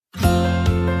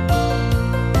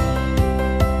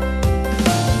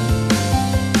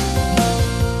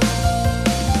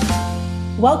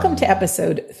Welcome to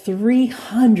episode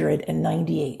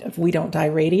 398 of We Don't Die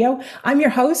Radio. I'm your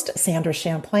host, Sandra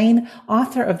Champlain,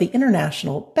 author of the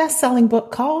international best-selling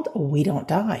book called We Don't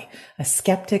Die, A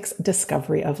Skeptic's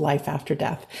Discovery of Life After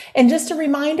Death. And just a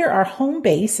reminder, our home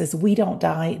base is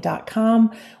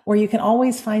WeDon'tDie.com, where you can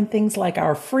always find things like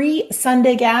our free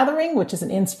Sunday gathering, which is an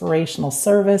inspirational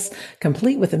service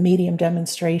complete with a medium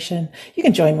demonstration. You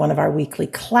can join one of our weekly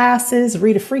classes,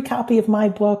 read a free copy of my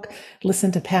book,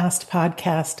 listen to past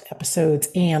podcast episodes,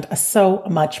 and so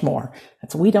much more.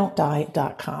 That's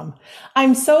WeDon'tDie.com.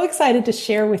 I'm so excited to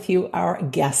share with you our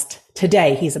guest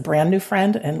today. He's a brand new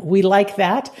friend, and we like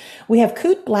that. We have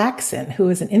Kute Blackson, who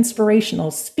is an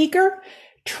inspirational speaker,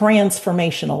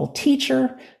 transformational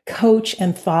teacher, coach,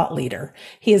 and thought leader.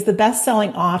 He is the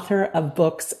best-selling author of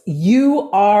books You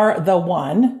Are the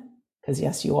One, because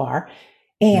yes, you are,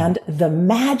 and The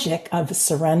Magic of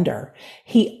Surrender.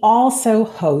 He also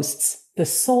hosts the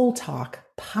Soul Talk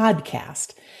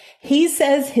podcast. He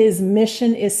says his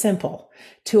mission is simple: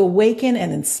 to awaken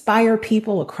and inspire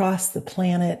people across the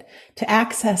planet to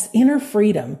access inner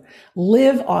freedom,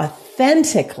 live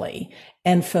authentically,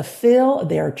 and fulfill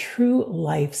their true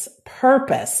life's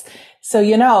purpose. So,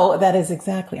 that is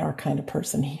exactly our kind of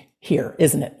person here,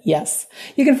 isn't it? Yes.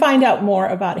 You can find out more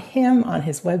about him on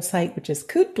his website, which is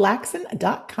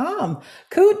KuteBlackson.com.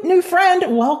 Kute, new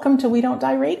friend, welcome to We Don't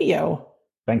Die Radio.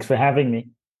 Thanks for having me.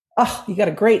 Oh, you got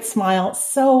a great smile.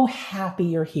 So happy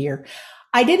you're here.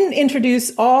 I didn't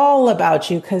introduce all about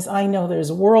you because I know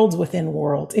there's worlds within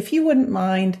worlds. If you wouldn't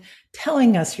mind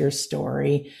telling us your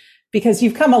story, because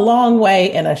you've come a long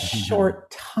way in a short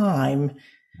time.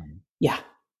 Yeah.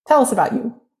 Tell us about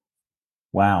you.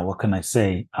 Wow. What can I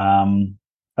say? I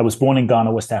was born in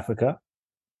Ghana, West Africa.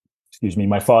 Excuse me.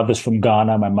 My father's from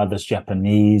Ghana. My mother's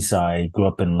Japanese. I grew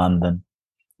up in London,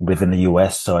 live in the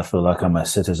US. So I feel like I'm a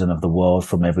citizen of the world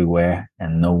from everywhere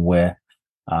and nowhere.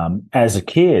 As a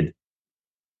kid,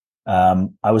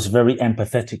 I was a very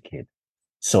empathetic kid.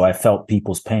 So I felt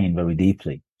people's pain very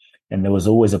deeply. And there was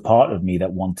always a part of me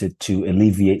that wanted to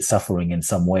alleviate suffering in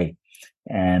some way.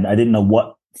 And I didn't know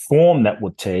what form that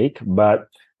would take, but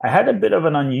I had a bit of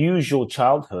an unusual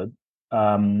childhood.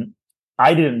 I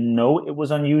didn't know it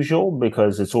was unusual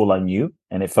because it's all I knew,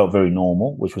 and it felt very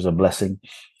normal, which was a blessing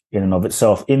in and of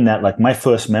itself. In that, like, my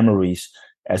first memories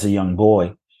as a young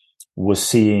boy was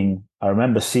being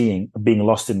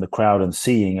lost in the crowd and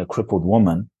seeing a crippled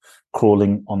woman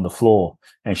crawling on the floor.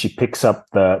 And she picks up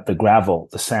the gravel,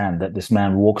 the sand that this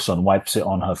man walks on, wipes it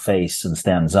on her face and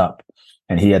stands up.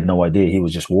 And he had no idea. He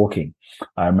was just walking.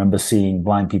 I remember seeing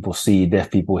blind people see, deaf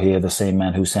people hear. The same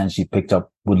man whose sand she picked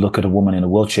up would look at a woman in a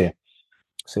wheelchair,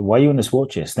 say, "Why are you in this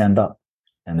wheelchair? Stand up."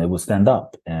 And they would stand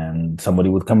up, and somebody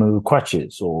would come in with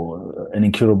crutches or an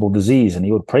incurable disease, and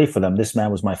he would pray for them. This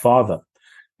man was my father,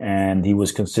 and he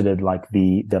was considered like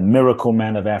the miracle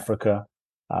man of Africa.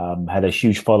 Had a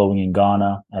huge following in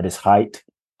Ghana. At his height,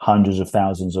 hundreds of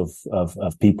thousands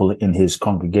of people in his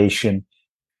congregation.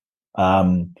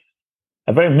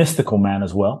 A very mystical man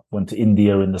as well. Went to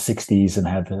India in the 60s and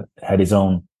had his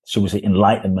own, shall we say,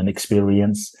 enlightenment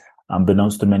experience,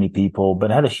 unbeknownst to many people, but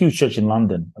had a huge church in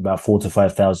London, about 4,000 to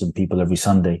 5,000 people every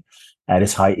Sunday at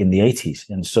his height in the 80s.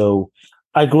 And so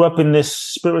I grew up in this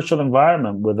spiritual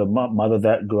environment with a mother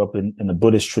that grew up in a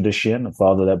Buddhist tradition, a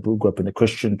father that grew up in a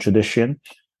Christian tradition,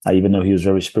 even though he was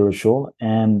very spiritual.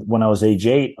 And when I was age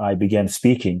 8, I began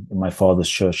speaking in my father's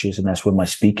churches, and that's when my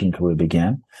speaking career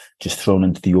began, just thrown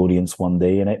into the audience one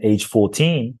day. And at age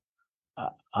 14,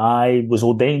 I was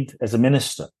ordained as a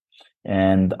minister.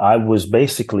 And I was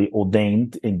basically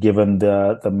ordained and given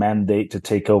the mandate to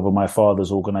take over my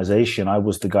father's organization. I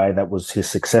was the guy that was his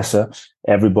successor.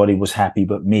 Everybody was happy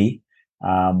but me,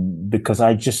 because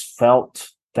I just felt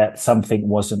that something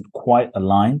wasn't quite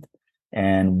aligned.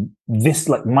 And this,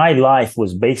 like, my life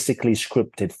was basically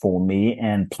scripted for me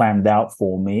and planned out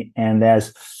for me. And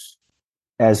as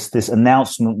this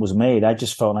announcement was made, I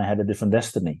just felt I had a different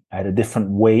destiny. I had a different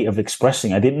way of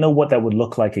expressing. I didn't know what that would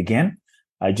look like again.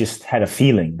 I just had a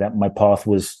feeling that my path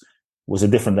was a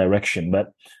different direction.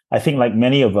 But I think, like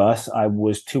many of us, I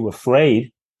was too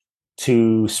afraid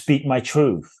to speak my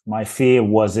truth. My fear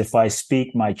was, if I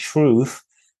speak my truth,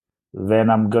 then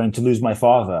I'm going to lose my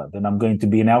father. Then I'm going to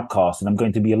be an outcast, and I'm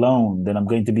going to be alone. Then I'm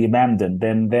going to be abandoned.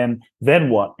 Then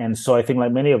what? And so I think,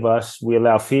 like many of us, we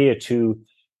allow fear to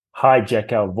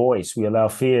hijack our voice. We allow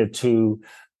fear to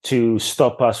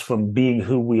stop us from being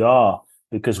who we are,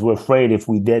 because we're afraid if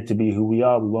we dare to be who we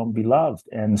are, we won't be loved.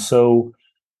 And so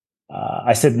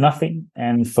I said nothing.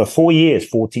 And for 4 years,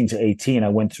 14 to 18, I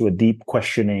went through a deep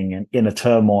questioning and inner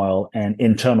turmoil and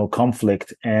internal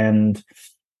conflict. And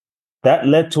that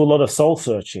led to a lot of soul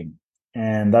searching.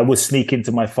 and I would sneak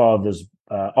into my father's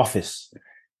office,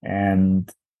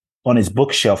 and on his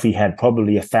bookshelf, he had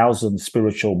probably 1,000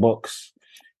 spiritual books.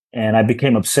 And I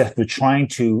became obsessed with trying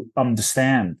to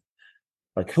understand,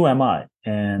 like, who am I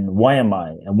and why am I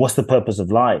and what's the purpose of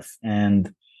life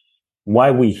and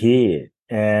why we here?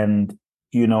 And,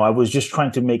 I was just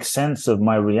trying to make sense of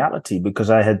my reality because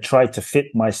I had tried to fit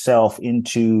myself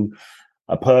into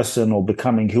a person or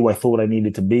becoming who I thought I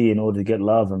needed to be in order to get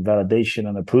love and validation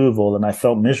and approval. And I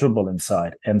felt miserable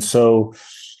inside. And so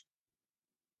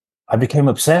I became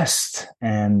obsessed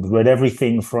and read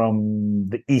everything from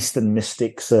the Eastern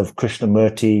mystics of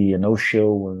Krishnamurti and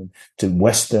Osho to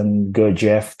Western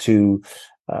Gurdjieff to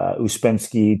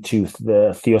Uspensky to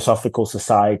the Theosophical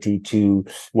Society to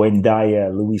Wayne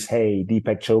Dyer, Louise Hay,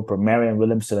 Deepak Chopra, Marianne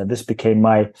Williamson, and this became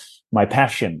my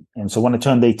passion. And so when I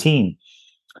turned 18,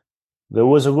 there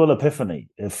was a real epiphany.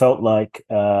 It felt like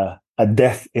a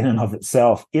death in and of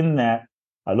itself, in that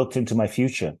I looked into my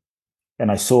future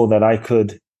and I saw that I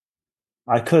could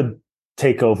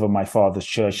take over my father's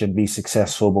church and be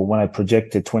successful. But when I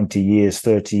projected 20 years,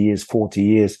 30 years, 40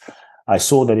 years, I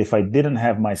saw that if I didn't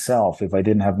have myself, if I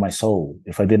didn't have my soul,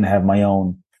 if I didn't have my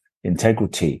own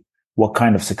integrity, what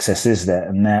kind of success is that?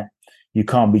 And that you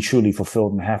can't be truly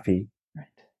fulfilled and happy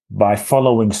by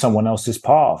following someone else's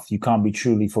path. You can't be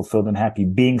truly fulfilled and happy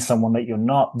being someone that you're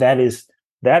not. That is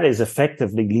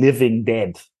effectively living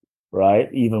dead, right?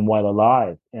 Even while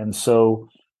alive. And so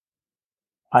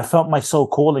I felt my soul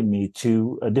calling me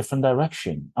to a different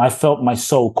direction. I felt my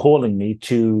soul calling me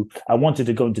I wanted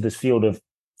to go into this field of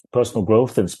personal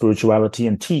growth and spirituality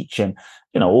and teach. And,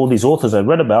 all these authors I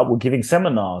read about were giving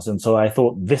seminars. And so I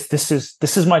thought, this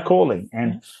is my calling.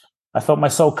 And I felt my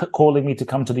soul calling me to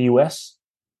come to the US,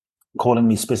 calling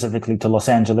me specifically to Los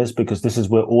Angeles, because this is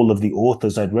where all of the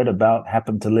authors I'd read about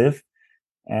happened to live.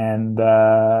 And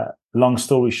long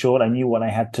story short, I knew what I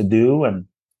had to do and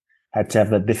had to have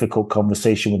that difficult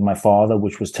conversation with my father,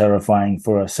 which was terrifying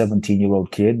for a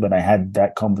 17-year-old kid. But I had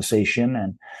that conversation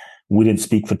and we didn't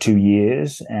speak for 2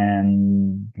 years.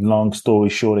 And long story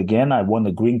short, again, I won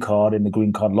the green card in the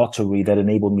green card lottery that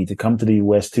enabled me to come to the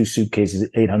US, 2 suitcases,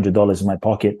 $800 in my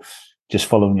pocket, just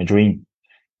following a dream.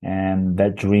 And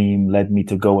that dream led me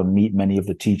to go and meet many of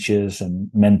the teachers and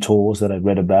mentors that I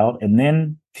read about. And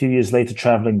then a few years later,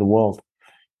 traveling the world.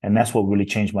 And that's what really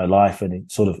changed my life. And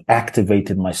it sort of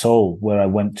activated my soul, where I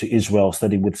went to Israel,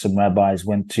 studied with some rabbis,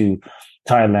 went to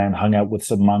Thailand, hung out with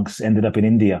some monks, ended up in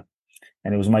India.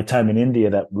 And it was my time in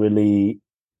India that really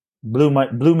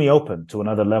blew me open to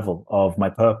another level of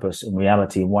my purpose and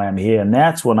reality and why I'm here. And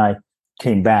that's when I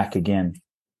came back again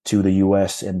to the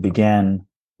US and began,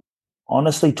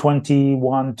 honestly, 2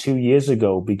 years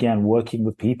ago, began working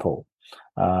with people.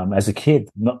 As a kid,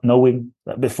 not knowing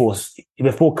that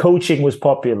before coaching was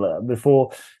popular,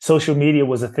 before social media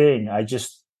was a thing, I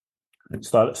just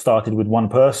started with one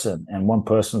person, and one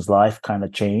person's life kind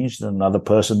of changed. Another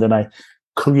person, then I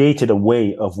created a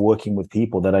way of working with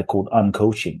people that I called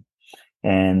uncoaching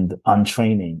and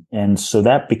untraining, and so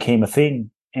that became a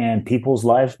thing. And people's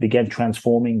lives began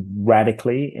transforming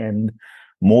radically, and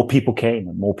more people came,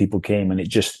 and it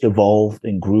just evolved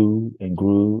and grew and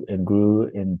grew and grew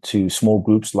into small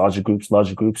groups, larger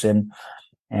groups, and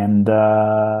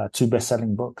 2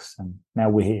 best-selling books. And now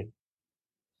we're here.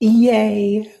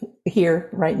 Yay, here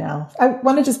right now. I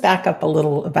want to just back up a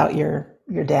little about your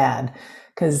dad,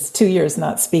 because 2 years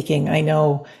not speaking, I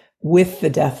know with the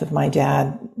death of my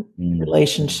dad,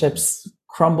 relationships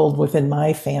crumbled within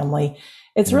my family.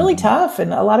 It's really tough.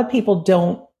 And a lot of people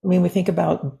don't, we think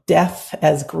about death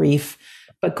as grief,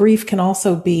 but grief can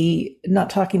also be not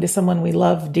talking to someone we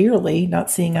love dearly,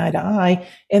 not seeing eye to eye,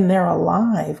 and they're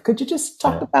alive. Could you just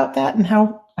talk about that, and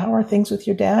how are things with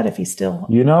your dad if he's still?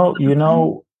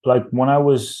 Like when I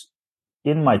was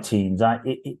in my teens,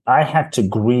 I had to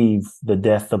grieve the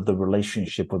death of the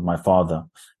relationship with my father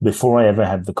before I ever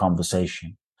had the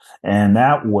conversation. And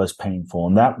that was painful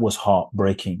and that was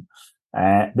heartbreaking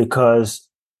because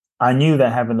I knew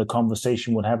that having the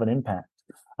conversation would have an impact.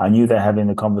 I knew that having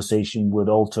the conversation would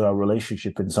alter our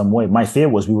relationship in some way. My fear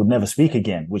was we would never speak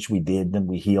again, which we did. Then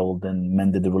we healed and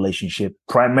mended the relationship,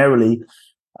 primarily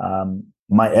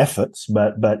my efforts,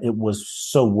 but it was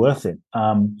so worth it.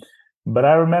 But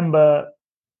I remember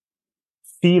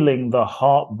feeling the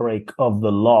heartbreak of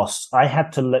the loss. I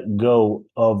had to let go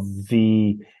of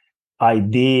the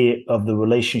idea of the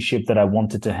relationship that I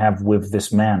wanted to have with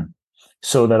this man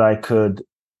so that I could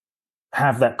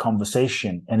have that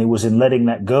conversation. And it was in letting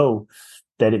that go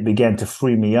that it began to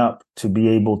free me up to be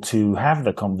able to have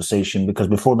the conversation, because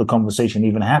before the conversation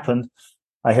even happened,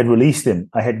 I had released him.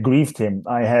 I had grieved him.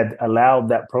 I had allowed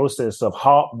that process of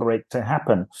heartbreak to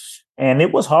happen. And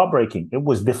it was heartbreaking. It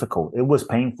was difficult. It was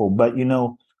painful. But,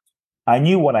 I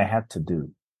knew what I had to do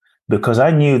because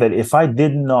I knew that if I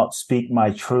did not speak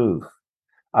my truth,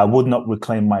 I would not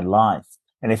reclaim my life.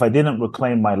 And if I didn't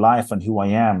reclaim my life and who I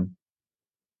am,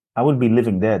 I would be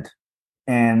living dead.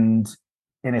 And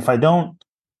and if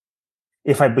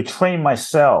I betray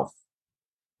myself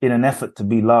in an effort to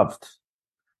be loved,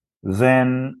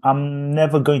 then I'm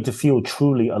never going to feel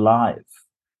truly alive.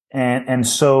 And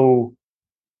so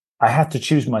I had to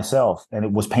choose myself, and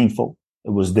it was painful.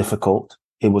 It was difficult.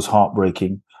 It was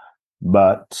heartbreaking,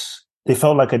 but it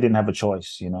felt like I didn't have a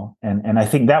choice. And I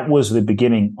think that was the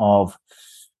beginning of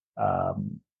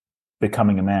um,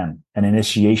 becoming a man, an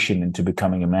initiation into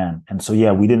becoming a man. And so,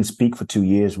 yeah, we didn't speak for 2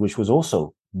 years, which was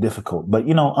also difficult. But,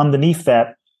 underneath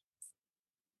that,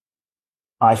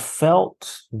 I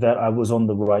felt that I was on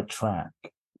the right track.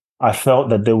 I felt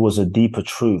that there was a deeper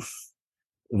truth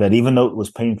that even though it was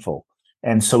painful,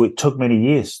 and so it took many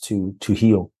years to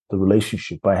heal the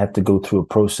relationship. I had to go through a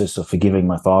process of forgiving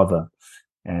my father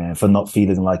and for not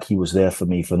feeling like he was there for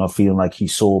me, for not feeling like he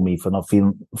saw me, for not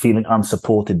feeling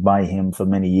unsupported by him for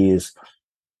many years.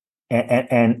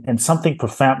 And something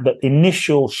profound. The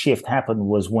initial shift happened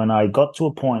was when I got to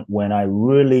a point when I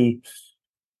really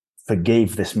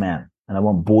forgave this man. And I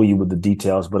won't bore you with the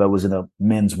details, but I was in a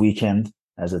men's weekend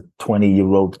as a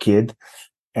 20-year-old kid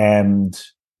and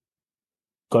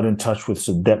got in touch with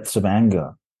some depths of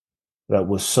anger that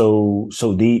was so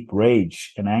deep,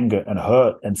 rage and anger and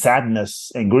hurt and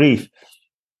sadness and grief.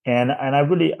 And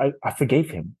I forgave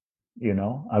him.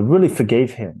 I really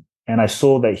forgave him. And I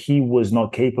saw that he was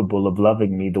not capable of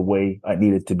loving me the way I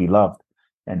needed to be loved.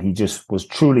 And he just was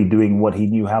truly doing what he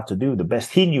knew how to do, the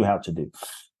best he knew how to do.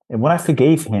 And when I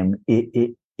forgave him,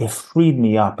 it freed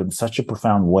me up in such a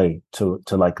profound way to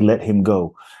like let him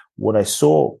go. What I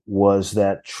saw was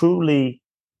that truly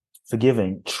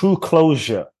forgiving, true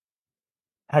closure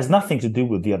has nothing to do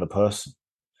with the other person.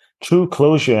 True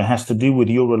closure has to do with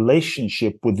your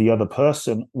relationship with the other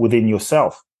person within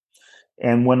yourself.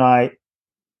 And when I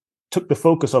took the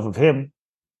focus off of him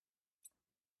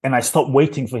and I stopped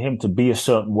waiting for him to be a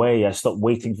certain way, I stopped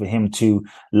waiting for him to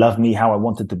love me how I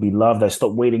wanted to be loved. I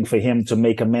stopped waiting for him to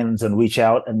make amends and reach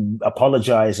out and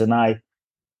apologize. And I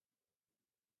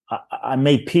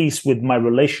made peace with my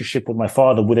relationship with my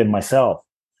father within myself.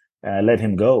 And I let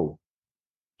him go.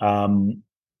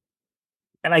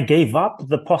 And I gave up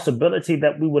the possibility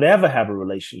that we would ever have a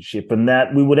relationship and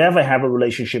that we would ever have a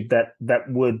relationship that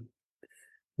would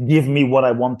give me what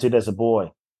I wanted as a boy.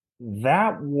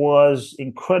 That was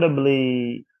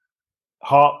incredibly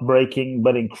heartbreaking,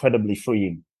 but incredibly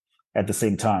freeing at the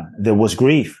same time. There was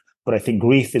grief, but I think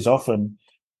grief is often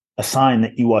a sign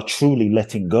that you are truly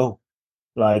letting go.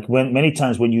 Like many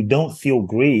times when you don't feel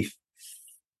grief,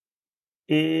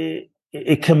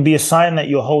 it can be a sign that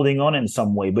you're holding on in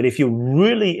some way. But if you're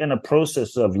really in a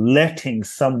process of letting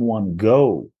someone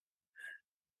go,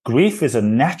 grief is a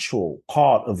natural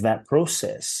part of that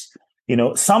process.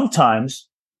 Sometimes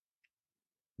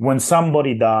when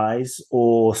somebody dies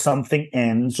or something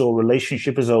ends or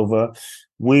relationship is over,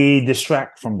 we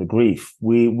distract from the grief.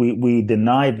 We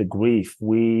deny the grief.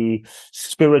 We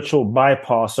spiritual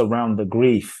bypass around the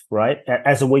grief, right?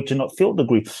 As a way to not feel the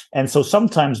grief. And so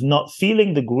sometimes not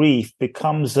feeling the grief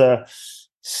becomes a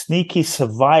sneaky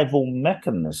survival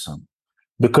mechanism.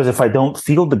 Because if I don't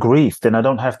feel the grief, then I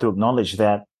don't have to acknowledge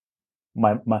that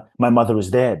my mother is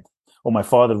dead, or my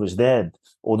father is dead,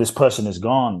 or this person is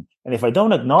gone. And if I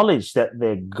don't acknowledge that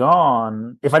they're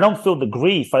gone, if I don't feel the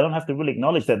grief, I don't have to really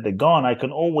acknowledge that they're gone. I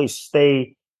can always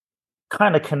stay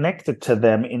kind of connected to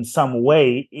them in some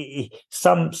way,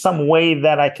 some way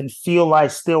that I can feel I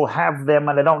still have them,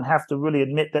 and I don't have to really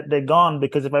admit that they're gone.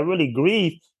 Because if I really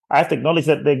grieve, I have to acknowledge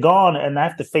that they're gone, and I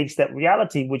have to face that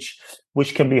reality,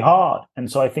 which can be hard.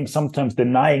 And so I think sometimes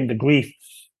denying the grief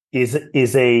is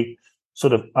a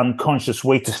sort of unconscious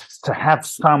way to have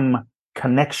some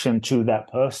connection to that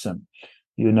person.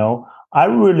 I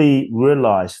really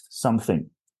realized something.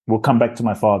 We'll come back to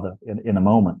my father in a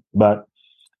moment, but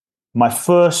my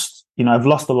first, I've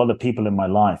lost a lot of people in my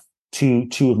life.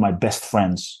 Two of my best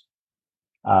friends,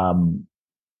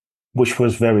 which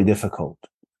was very difficult.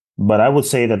 But I would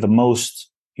say that the most,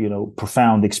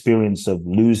 profound experience of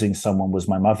losing someone was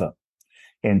my mother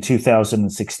in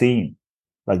 2016.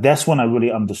 Like that's when I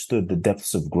really understood the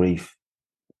depths of grief.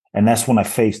 And that's when I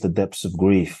faced the depths of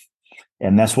grief.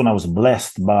 And that's when I was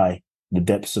blessed by the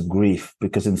depths of grief,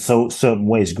 because in certain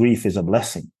ways, grief is a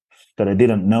blessing that I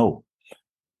didn't know.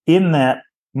 In that,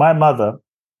 my mother,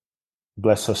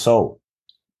 bless her soul,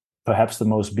 perhaps the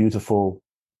most beautiful,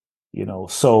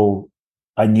 soul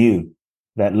I knew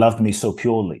that loved me so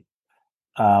purely.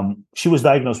 she was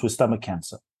diagnosed with stomach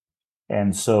cancer.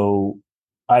 And so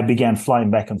I began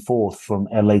flying back and forth from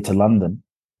LA to London,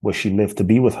 where she lived, to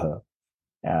be with her.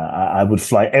 I would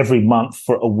fly every month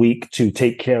for a week to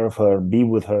take care of her and be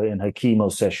with her in her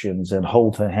chemo sessions and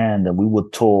hold her hand, and we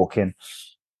would talk. And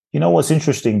you know what's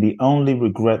interesting? The only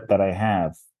regret that I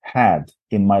have had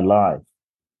in my life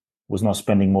was not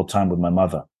spending more time with my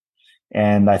mother.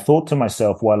 And I thought to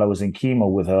myself while I was in chemo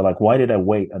with her, like, why did I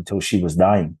wait until she was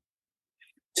dying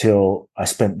till I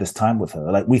spent this time with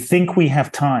her? Like, we think we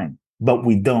have time, but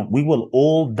we don't. We will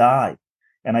all die.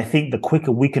 And I think the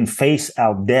quicker we can face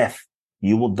our death,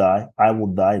 you will die, I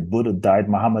will die, Buddha died,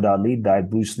 Muhammad Ali died,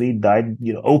 Bruce Lee died,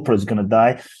 Oprah's going to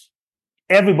die.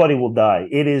 Everybody will die.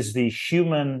 It is the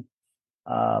human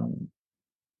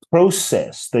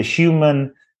process, the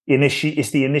human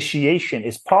it's the initiation.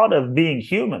 It's part of being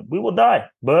human. We will die,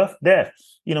 birth, death.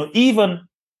 Even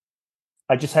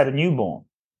I just had a newborn.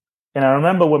 And I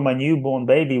remember when my newborn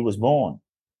baby was born,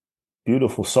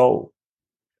 beautiful soul.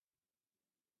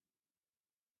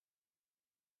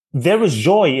 There is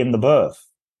joy in the birth,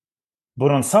 but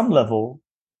on some level,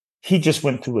 he just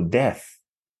went through a death.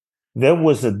 There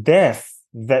was a death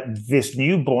that this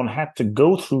newborn had to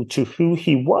go through to who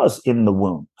he was in the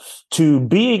womb, to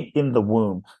being in the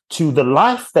womb, to the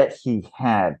life that he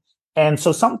had. And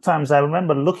so sometimes I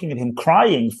remember looking at him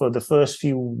crying for the first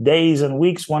few days and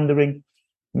weeks, wondering,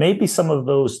 maybe some of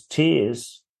those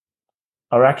tears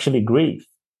are actually grief.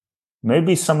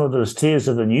 Maybe some of those tears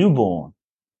of the newborn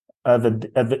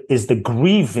is the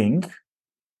grieving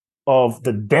of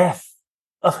the death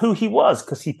of who he was,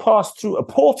 because he passed through a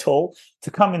portal to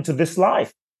come into this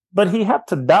life, but he had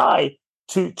to die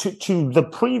to the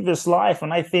previous life.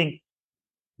 And I think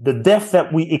the death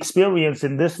that we experience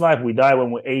in this life, we die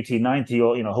when we're 80, 90,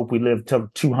 or, hope we live to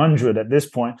 200 at this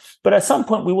point. But at some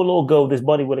point we will all go, this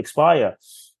body will expire.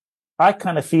 I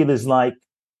kind of feel is like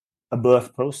a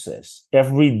birth process.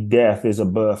 Every death is a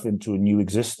birth into a new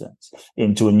existence,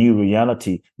 into a new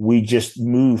reality. We just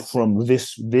move from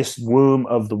this womb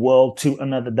of the world to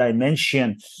another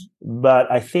dimension. But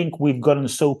I think we've gotten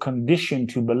so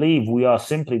conditioned to believe we are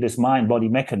simply this mind-body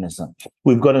mechanism.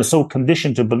 We've gotten so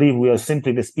conditioned to believe we are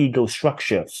simply this ego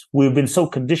structure. We've been so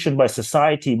conditioned by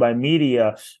society, by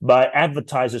media, by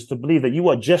advertisers to believe that you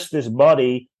are just this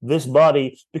body,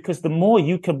 because the more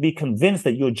you can be convinced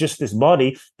that you're just this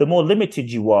body, the more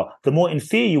limited you are, the more in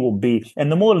fear you will be.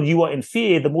 And the more you are in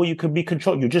fear, the more you can be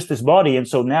controlled. You're just this body. And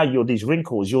so now you're these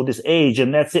wrinkles, you're this age,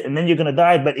 and that's it. And then you're going to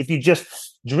die. But if you just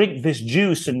drink this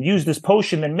juice and use this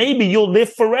potion, then maybe you'll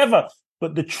live forever.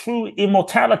 But the true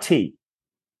immortality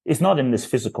is not in this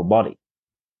physical body.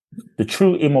 The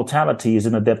true immortality is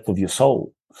in the depth of your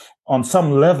soul. On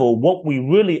some level, what we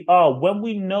really are, when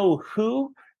we know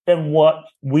who and what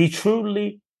we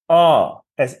truly are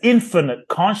as infinite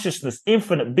consciousness,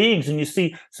 infinite beings. And you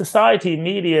see, society,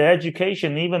 media,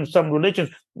 education, even some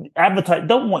religions advertise,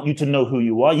 don't want you to know who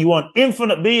you are. You are an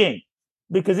infinite being.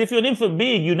 Because if you're an infinite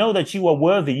being, you know that you are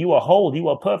worthy, you are whole, you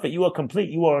are perfect, you are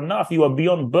complete, you are enough, you are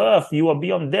beyond birth, you are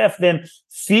beyond death. Then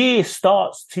fear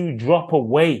starts to drop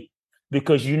away,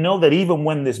 because you know that even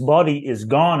when this body is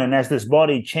gone, and as this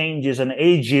body changes and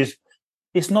ages,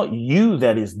 it's not you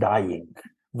that is dying.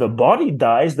 The body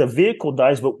dies, the vehicle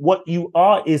dies, but what you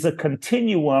are is a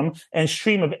continuum and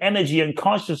stream of energy and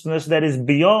consciousness that is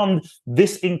beyond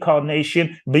this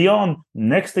incarnation, beyond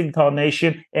next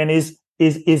incarnation, and is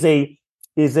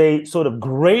a sort of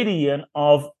gradient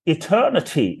of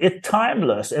eternity. It's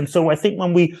timeless. And so I think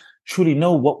when we truly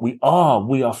know what we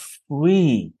are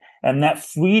free. And that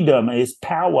freedom is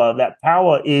power. That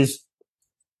power is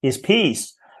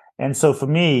peace. And so for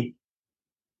me,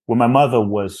 when my mother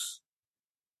was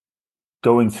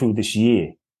going through this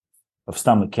year of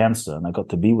stomach cancer, and I got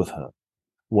to be with her,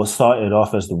 what started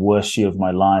off as the worst year of my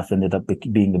life ended up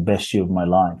being the best year of my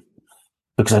life,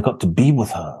 because I got to be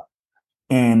with her.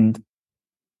 And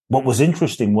what was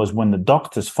interesting was when the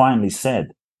doctors finally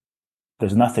said,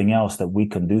 there's nothing else that we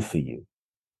can do for you.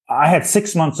 I had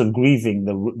 6 months of grieving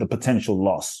the potential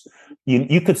loss.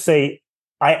 You could say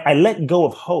I let go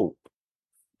of hope,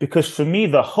 because for me,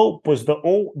 the hope was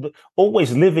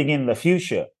always living in the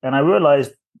future. And I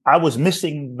realized I was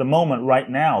missing the moment right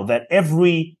now, that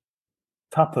every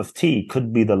cup of tea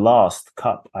could be the last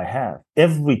cup I have.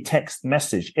 Every text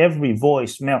message, every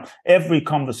voicemail, every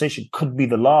conversation could be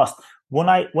the last. When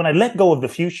I let go of the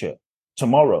future,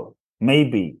 tomorrow,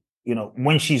 maybe,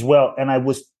 when she's well, and I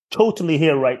was totally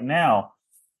here right now,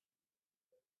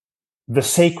 the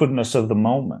sacredness of the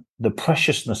moment, the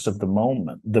preciousness of the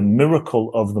moment, the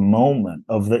miracle of the moment,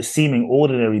 of the seeming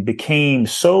ordinary became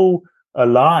so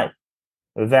alive.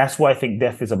 That's why I think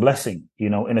death is a blessing,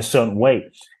 in a certain way.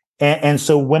 And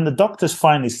so when the doctors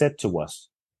finally said to us,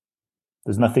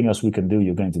 there's nothing else we can do,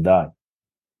 you're going to die.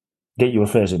 Get your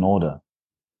affairs in order.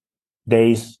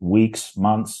 Days, weeks,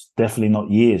 months, definitely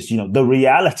not years. The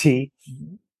reality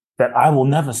that I will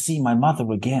never see my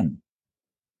mother again,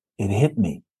 it hit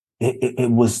me. It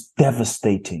was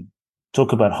devastating.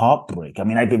 Talk about heartbreak. I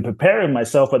mean, I've been preparing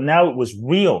myself, but now it was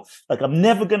real. Like, I'm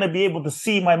never going to be able to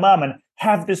see my mom and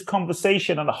have this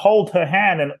conversation and hold her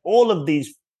hand, and all of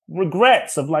these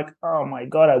regrets of like, oh my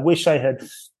God, I wish I had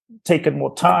taken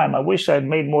more time. I wish I had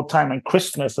made more time on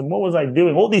Christmas. And what was I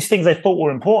doing? All these things I thought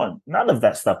were important. None of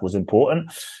that stuff was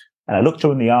important. And I looked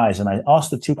her in the eyes and I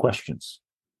asked her two questions.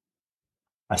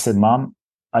 I said, Mom,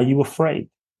 are you afraid?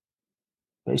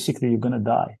 Basically, you're going to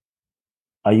die.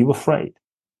 Are you afraid?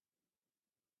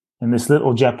 And this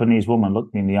little Japanese woman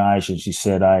looked me in the eyes and she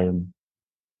said, I'm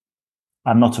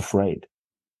not afraid,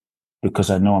 because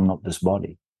I know I'm not this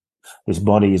body. This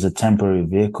body is a temporary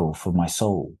vehicle for my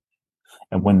soul.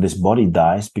 And when this body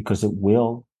dies, because it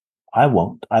will, I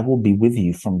will be with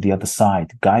you from the other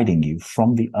side, guiding you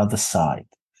from the other side.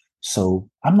 So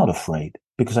I'm not afraid,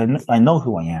 because I know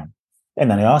who I am. And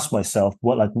then I asked myself,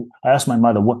 I asked my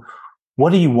mother,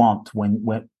 what do you want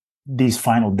when these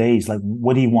final days, like,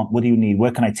 what do you want? What do you need?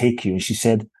 Where can I take you? And she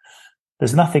said,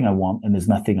 there's nothing I want and there's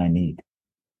nothing I need.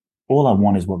 All I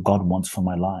want is what God wants for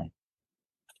my life.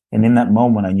 And in that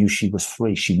moment, I knew she was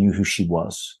free. She knew who she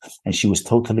was, and she was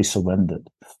totally surrendered.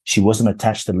 She wasn't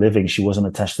attached to living. She wasn't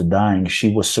attached to dying.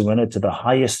 She was surrendered to the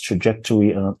highest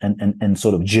trajectory and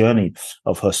sort of journey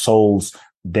of her soul's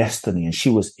destiny. And she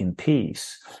was in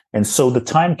peace. And so the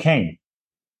time came.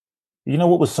 You know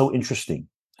what was so interesting?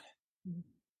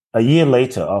 A year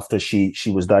later, after she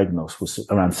was diagnosed, was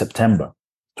around September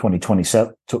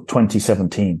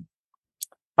 2017,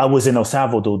 I was in El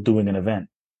Salvador doing an event.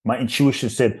 My intuition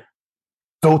said,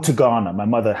 go to Ghana. My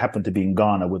mother happened to be in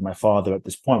Ghana with my father at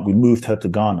this point. We moved her to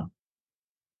Ghana.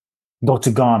 Go to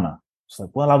Ghana. It's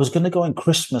like, well, I was going to go on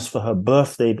Christmas for her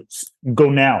birthday. Go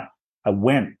now. I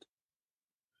went.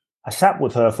 I sat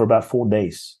with her for about 4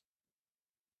 days.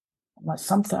 I'm like,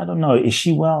 something, I don't know. Is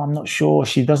she well? I'm not sure.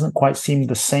 She doesn't quite seem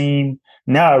the same.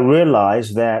 Now I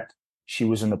realize that she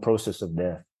was in the process of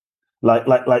death. Like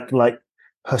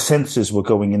her senses were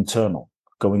going internal.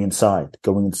 Going inside,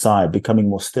 becoming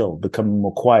more still, becoming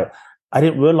more quiet. I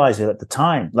didn't realize it at the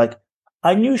time. Like,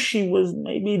 I knew she was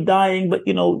maybe dying, but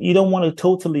you don't want to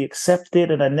totally accept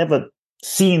it. And I never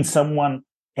seen someone,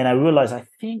 and I realized, I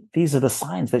think these are the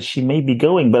signs that she may be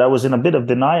going, but I was in a bit of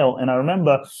denial. And I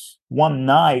remember one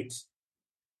night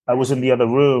I was in the other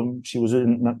room. She was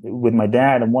with my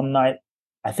dad. And one night,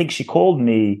 I think she called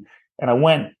me, and I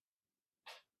went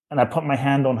and I put my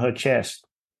hand on her chest.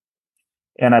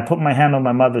 And I put my hand on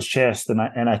my mother's chest, and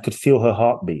I could feel her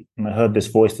heartbeat. And I heard this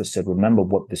voice that said, remember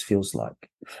what this feels like.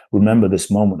 Remember this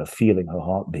moment of feeling her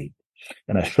heartbeat.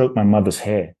 And I stroked my mother's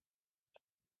hair.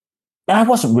 And I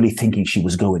wasn't really thinking she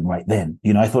was going right then.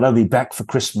 I thought I'd be back for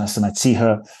Christmas and I'd see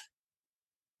her.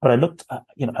 But I looked,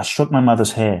 I stroked my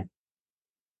mother's hair,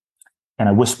 and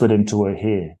I whispered into her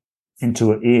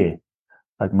ear,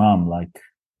 like, Mom, like,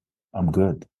 I'm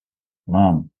good.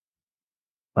 Mom,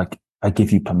 like, I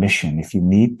give you permission. If you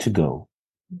need to go,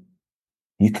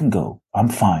 you can go. I'm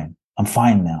fine. I'm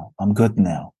fine now. I'm good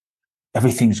now.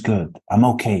 Everything's good. I'm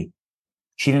okay.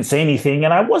 She didn't say anything,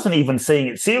 and I wasn't even saying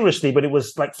it seriously, but it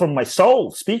was like from my soul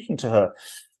speaking to her.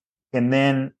 And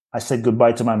then I said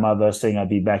goodbye to my mother, saying I'd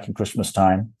be back in Christmas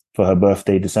time for her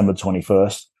birthday, December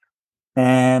 21st.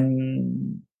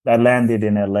 And I landed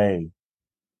in LA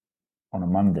on a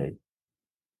Monday.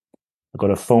 I got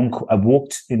a phone call. I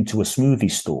walked into a smoothie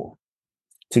store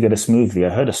to get a smoothie. I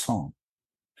heard a song.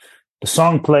 The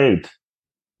song played,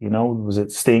 was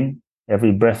it Sting?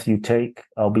 Every breath you take,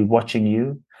 I'll be watching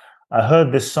you. I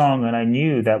heard this song and I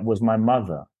knew that was my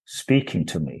mother speaking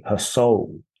to me, her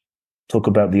soul. Talk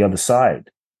about the other side.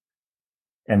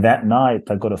 And that night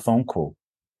I got a phone call.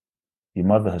 Your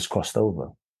mother has crossed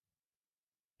over.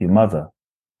 Your mother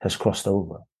has crossed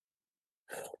over.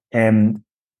 And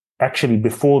actually,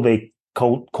 before they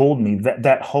called me,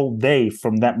 that whole day,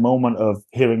 from that moment of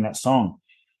hearing that song,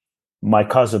 my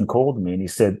cousin called me and he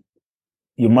said,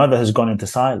 your mother has gone into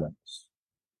silence.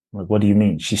 I'm like, what do you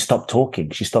mean? She stopped talking.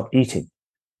 She stopped eating.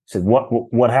 I said,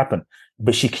 what happened?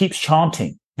 But she keeps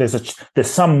chanting. There's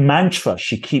some mantra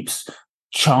she keeps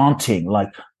chanting,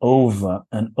 like over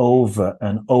and over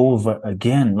and over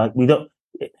again. Like, we don't,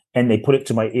 and they put it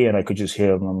to my ear and I could just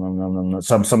hear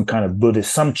some kind of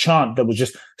Buddhist, some chant that was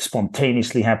just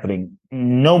spontaneously happening.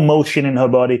 No motion in her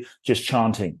body, just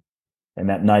chanting. And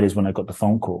that night is when I got the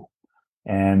phone call.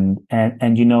 And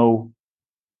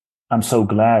I'm so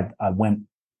glad I went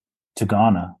to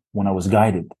Ghana when I was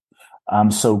guided.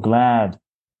 I'm so glad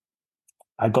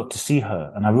I got to see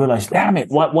her. And I realized, damn it,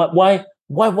 why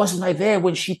wasn't I there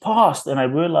when she passed? And I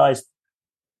realized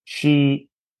she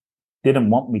didn't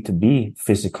want me to be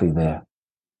physically there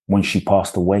when she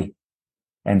passed away.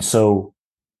 And so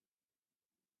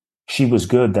she was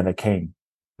good that I came.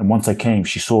 And once I came,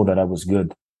 she saw that I was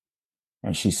good.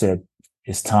 And she said,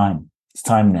 it's time. It's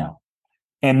time now.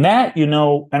 And that,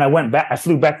 and I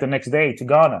flew back the next day to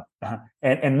Ghana.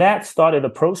 And that started a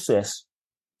process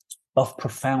of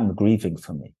profound grieving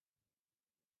for me.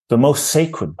 The most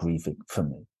sacred grieving for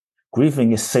me.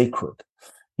 Grieving is sacred.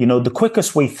 The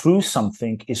quickest way through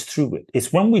something is through it.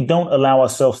 It's when we don't allow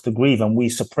ourselves to grieve and we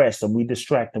suppress and we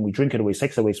distract and we drink it away,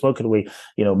 sex away, smoke it away,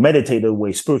 meditate it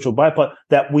away, spiritual bypass,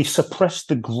 that we suppress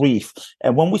the grief.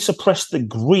 And when we suppress the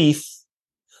grief,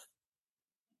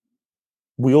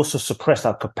 we also suppress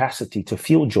our capacity to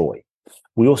feel joy.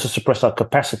 We also suppress our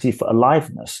capacity for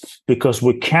aliveness because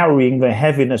we're carrying the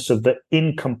heaviness of the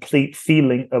incomplete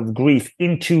feeling of grief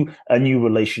into a new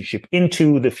relationship,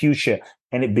 into the future.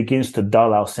 And it begins to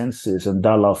dull our senses and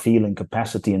dull our feeling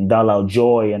capacity and dull our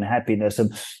joy and happiness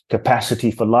and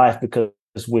capacity for life because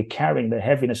we're carrying the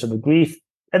heaviness of the grief.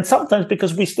 And sometimes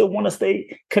because we still want to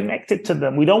stay connected to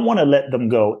them. We don't want to let them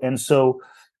go. And so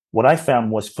what I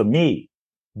found was, for me,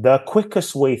 the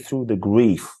quickest way through the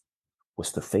grief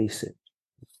was to face it.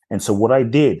 And so what I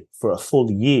did for a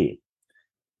full year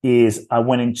is I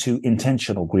went into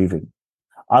intentional grieving.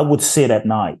 I would sit at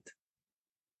night,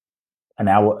 an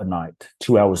hour a night,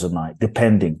 2 hours a night,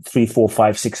 depending, 3, 4,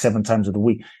 5, 6, 7 times of the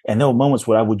week. And there were moments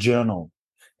where I would journal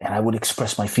and I would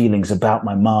express my feelings about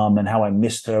my mom and how I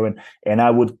missed her. And I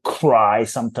would cry.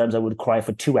 Sometimes I would cry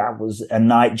for 2 hours a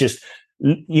night. Just,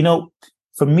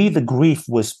 for me, the grief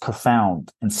was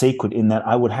profound and sacred in that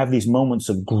I would have these moments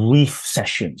of grief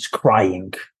sessions,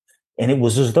 crying. And it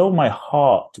was as though my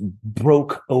heart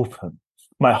broke open.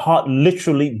 My heart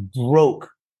literally broke.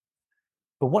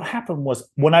 But what happened was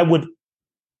when I would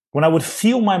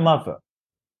feel my mother,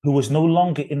 who was no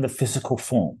longer in the physical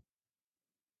form,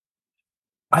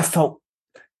 I felt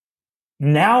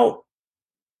now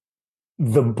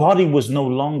the body was no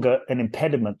longer an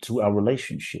impediment to our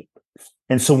relationship.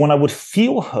 And so when I would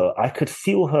feel her, I could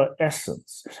feel her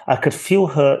essence. I could feel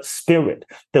her spirit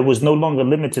that was no longer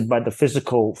limited by the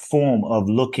physical form of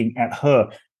looking at her.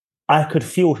 I could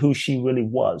feel who she really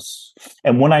was.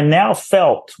 And when I now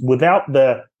felt, without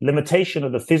the limitation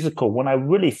of the physical, when I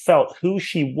really felt who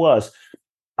she was,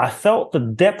 I felt the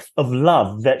depth of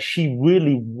love that she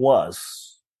really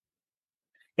was.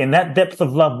 And that depth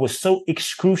of love was so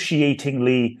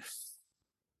excruciatingly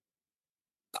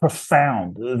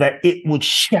profound that it would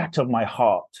shatter my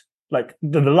heart. Like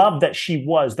the love that she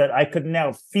was, that I could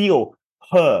now feel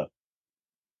her,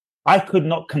 I could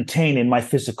not contain in my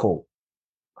physical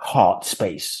heart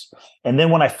space. And then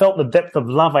when I felt the depth of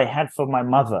love I had for my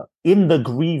mother in the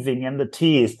grieving and the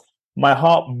tears, my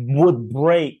heart would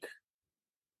break.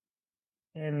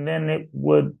 And then it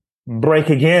would break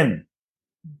again.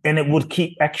 And it would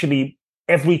keep actually,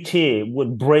 every tear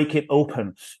would break it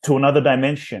open to another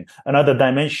dimension,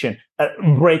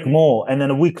 break more. And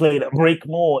then a week later, break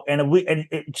more. And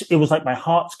it was like my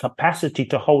heart's capacity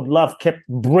to hold love kept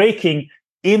breaking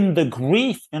in the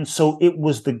grief. And so it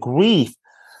was the grief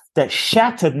that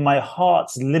shattered my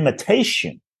heart's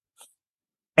limitation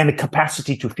and the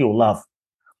capacity to feel love.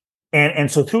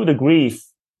 And so through the grief,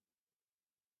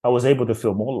 I was able to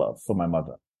feel more love for my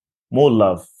mother, more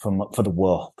love for the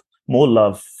world, more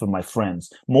love for my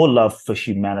friends, more love for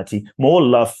humanity, more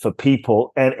love for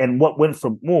people. And what went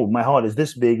from, my heart is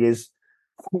this big, is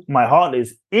my heart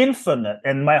is infinite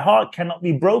and my heart cannot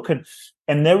be broken.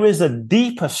 And there is a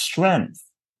deeper strength.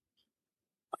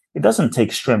 It doesn't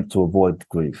take strength to avoid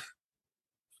grief,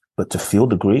 but to feel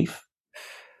the grief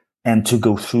and to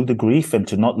go through the grief and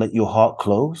to not let your heart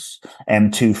close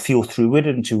and to feel through it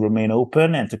and to remain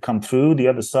open and to come through the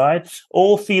other side.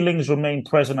 All feelings remain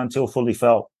present until fully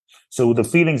felt. So the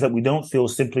feelings that we don't feel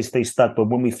simply stay stuck. But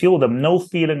when we feel them, no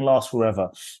feeling lasts forever.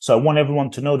 So I want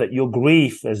everyone to know that your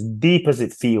grief, as deep as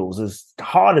it feels, as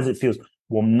hard as it feels,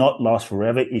 will not last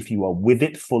forever. If you are with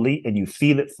it fully and you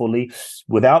feel it fully,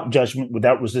 without judgment,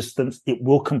 without resistance, it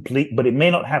will complete, but it may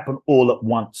not happen all at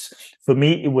once. For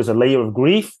me, it was a layer of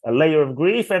grief, and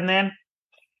then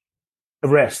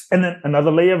rest, and then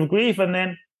another layer of grief, and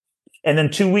then And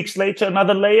then 2 weeks later,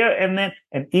 another layer.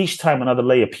 And each time another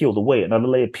layer peeled away, another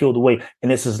layer peeled away.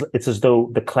 And it's as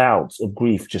though the clouds of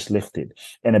grief just lifted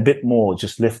and a bit more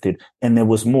just lifted. And there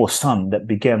was more sun that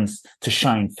begins to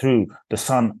shine through. The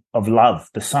sun of love,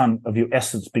 the sun of your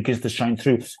essence begins to shine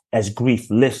through as grief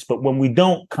lifts. But when we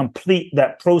don't complete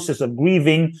that process of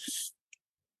grieving,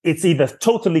 it's either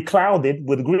totally clouded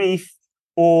with grief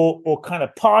or kind of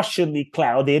partially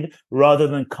clouded rather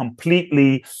than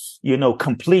completely,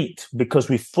 complete, because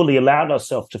we fully allowed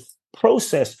ourselves to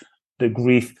process the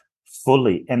grief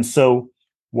fully. And so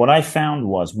what I found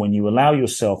was when you allow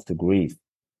yourself to grieve,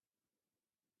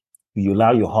 you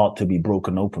allow your heart to be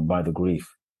broken open by the grief.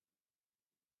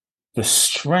 The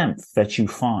strength that you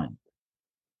find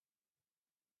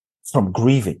from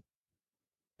grieving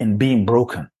and being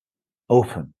broken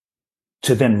open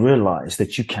to then realize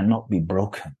that you cannot be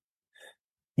broken.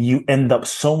 You end up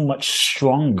so much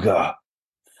stronger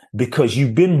because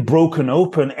you've been broken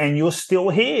open and you're still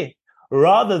here,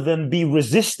 rather than be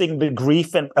resisting the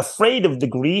grief and afraid of the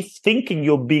grief, thinking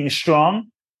you're being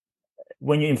strong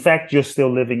when in fact you're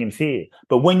still living in fear.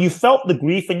 But when you felt the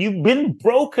grief and you've been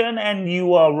broken and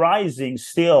you are rising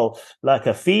still like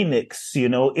a phoenix,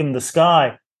 in the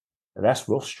sky, that's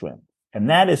real strength. And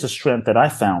that is a strength that I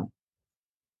found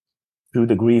through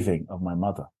the grieving of my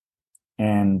mother.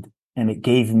 And it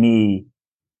gave me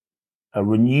a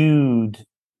renewed,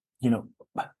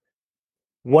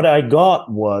 what I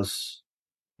got was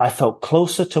I felt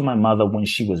closer to my mother when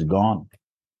she was gone.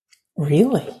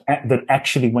 Really? Than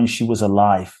actually when she was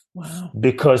alive. Wow.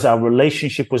 Because our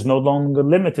relationship was no longer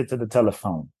limited to the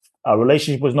telephone. Our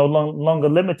relationship was no longer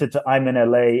limited to I'm in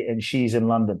LA and she's in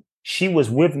London. She was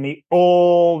with me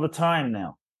all the time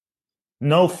now.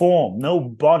 No form, no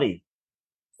body,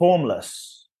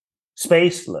 formless,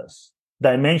 spaceless,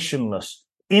 dimensionless,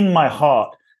 in my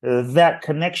heart. That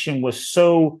connection was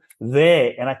so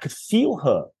there and I could feel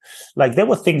her. Like there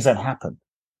were things that happened.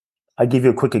 I'll give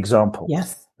you a quick example.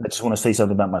 Yes. I just want to say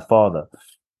something about my father.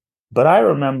 But I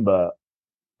remember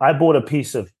I bought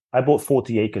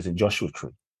 40 acres in Joshua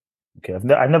Tree. Okay.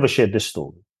 I never shared this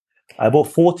story. I bought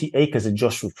 40 acres in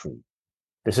Joshua Tree.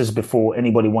 This is before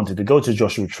anybody wanted to go to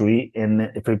Joshua Tree.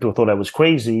 And people thought I was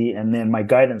crazy. And then my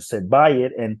guidance said, buy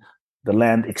it. And the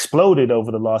land exploded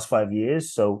over the last 5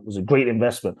 years. So it was a great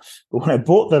investment. But when I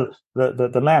bought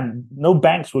the land, no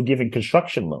banks were giving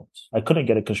construction loans. I couldn't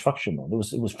get a construction loan.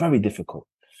 It was very difficult.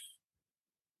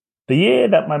 The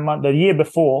year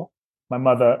before my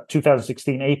mother,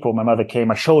 2016 April, my mother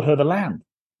came, I showed her the land.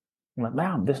 I'm like,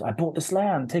 Mom, I bought this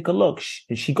land. Take a look.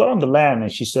 She got on the land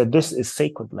and she said, this is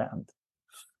sacred land.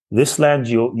 This land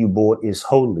you bought is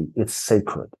holy. It's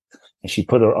sacred. And she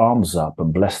put her arms up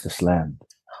and blessed this land.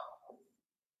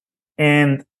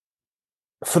 And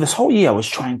for this whole year, I was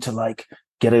trying to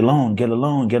get a loan,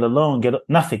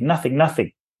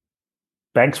 nothing.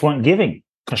 Banks weren't giving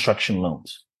construction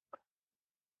loans.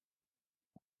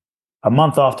 A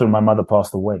month after my mother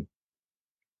passed away,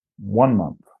 1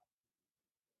 month,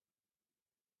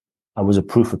 I was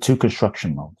approved for 2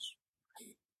 construction loans.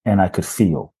 And I could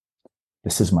feel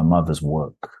this is my mother's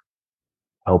work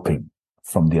helping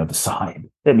from the other side.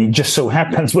 I mean, just so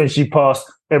happens when she passed,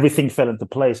 everything fell into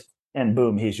place and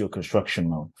boom, here's your construction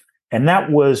loan. And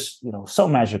that was, so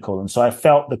magical. And so I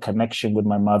felt the connection with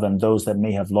my mother and those that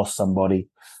may have lost somebody.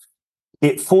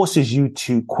 It forces you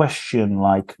to question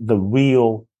the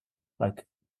real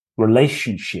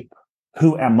relationship.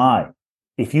 Who am I?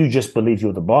 If you just believe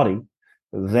you're the body,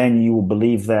 then you will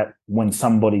believe that when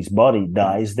somebody's body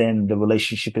dies, then the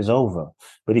relationship is over.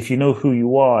 But if you know who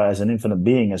you are as an infinite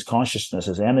being, as consciousness,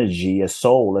 as energy, as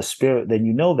soul, as spirit, then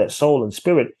you know that soul and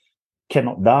spirit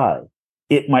cannot die.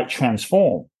 It might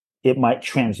transform. It might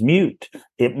transmute.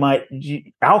 It might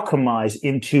alchemize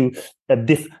into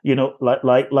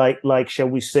shall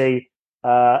we say,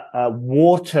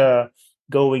 water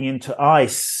going into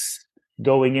ice,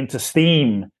 going into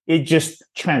steam. It just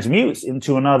transmutes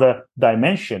into another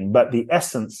dimension, but the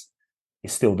essence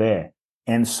is still there.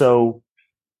 And so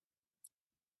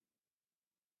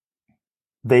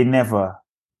they never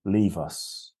leave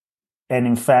us. And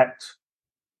in fact,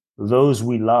 those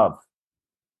we love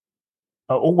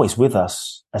are always with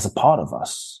us as a part of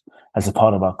us, as a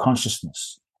part of our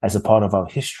consciousness, as a part of our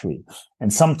history.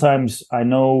 And sometimes I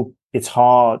know it's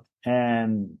hard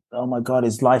and, oh my God,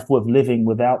 is life worth living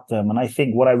without them? And I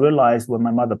think what I realized when my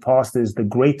mother passed is the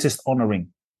greatest honoring,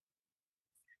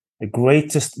 the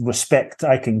greatest respect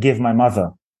I can give my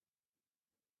mother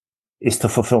is to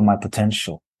fulfill my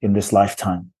potential in this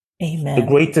lifetime. Amen. The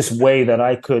greatest way that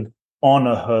I could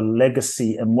honor her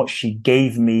legacy and what she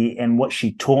gave me and what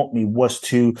she taught me was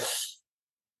to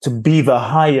to be the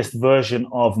highest version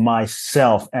of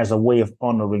myself as a way of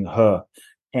honoring her.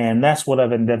 And that's what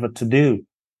I've endeavored to do.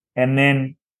 And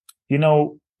then,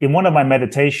 in one of my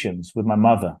meditations with my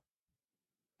mother,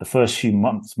 the first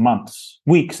few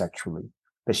weeks actually,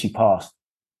 that she passed,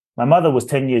 my mother was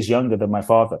 10 years younger than my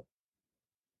father.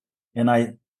 And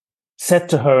I said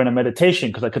to her in a meditation,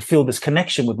 because I could feel this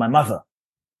connection with my mother,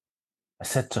 I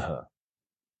said to her,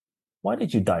 why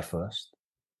did you die first?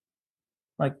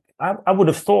 Like, I would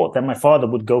have thought that my father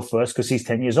would go first because he's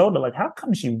 10 years older. Like, how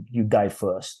comes you died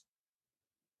first?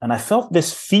 And I felt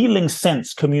this feeling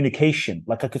sense communication.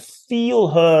 Like I could feel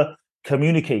her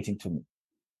communicating to me.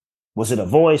 Was it a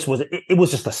voice? It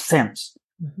was just a sense.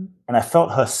 Mm-hmm. And I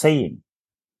felt her saying,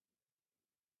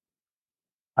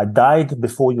 I died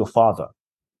before your father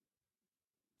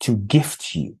to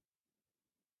gift you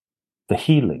the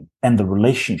healing and the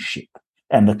relationship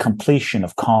and the completion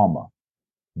of karma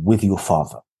with your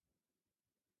father.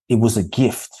 It was a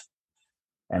gift.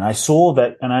 And I saw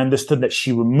that, and I understood that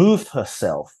she removed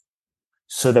herself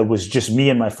so there was just me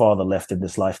and my father left in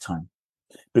this lifetime.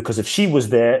 Because if she was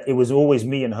there, it was always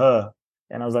me and her.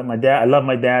 And I was like, my dad, I love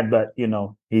my dad, but,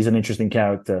 he's an interesting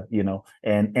character,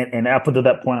 and up until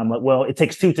that point, I'm like, well, it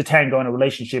takes two to tango in a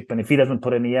relationship. And if he doesn't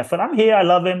put any effort, I'm here, I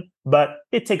love him, but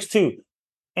it takes two.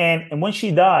 And when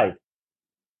she died,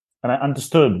 and I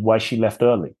understood why she left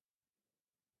early,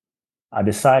 I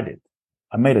decided,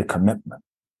 I made a commitment.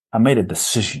 I made a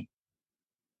decision.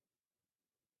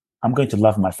 I'm going to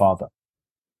love my father.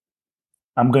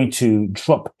 I'm going to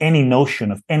drop any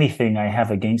notion of anything I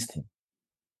have against him.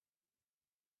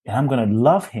 And I'm going to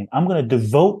love him. I'm going to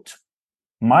devote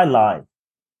my life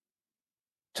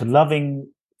to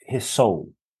loving his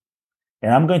soul.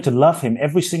 And I'm going to love him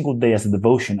every single day as a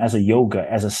devotion, as a yoga,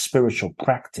 as a spiritual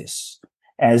practice,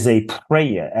 as a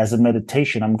prayer, as a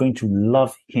meditation. I'm going to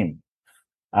love him.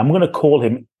 I'm going to call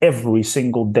him every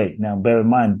single day. Now, bear in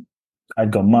mind,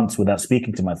 I'd go months without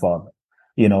speaking to my father,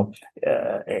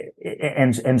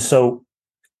 and so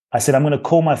I said, I'm going to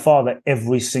call my father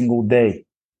every single day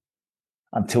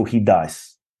until he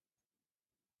dies.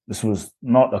 This was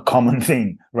not a common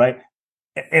thing, right?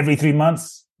 Every 3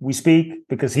 months we speak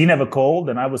because he never called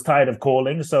and I was tired of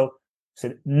calling. So I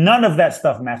said, none of that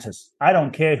stuff matters. I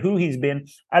don't care who he's been.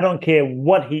 I don't care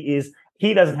what he is.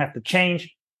 He doesn't have to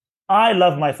change. I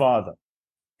love my father.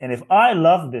 And if I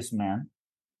love this man,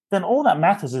 then all that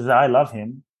matters is that I love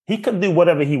him. He can do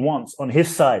whatever he wants on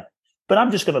his side, but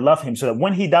I'm just going to love him so that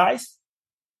when he dies,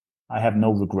 I have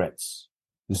no regrets.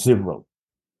 Zero.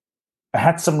 I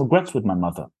had some regrets with my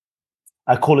mother.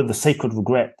 I call it the sacred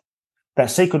regret.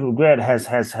 That sacred regret has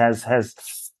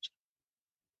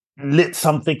lit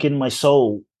something in my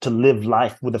soul to live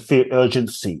life with a fear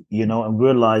urgency, and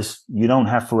realize you don't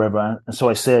have forever. And so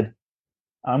I said,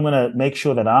 I'm going to make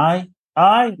sure that I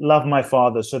love my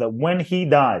father so that when he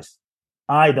dies,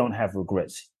 I don't have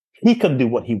regrets. He can do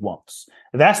what he wants.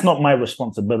 That's not my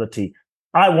responsibility.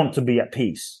 I want to be at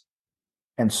peace.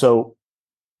 And so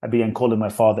I began calling my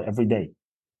father every day.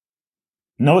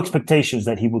 No expectations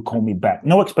that he would call me back.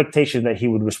 No expectation that he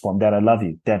would respond, Dad, I love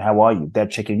you. Dad, how are you? Dad,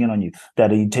 checking in on you.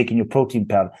 Dad, are you taking your protein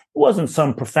powder? It wasn't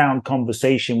some profound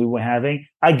conversation we were having.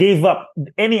 I gave up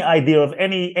any idea of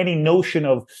any notion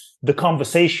of the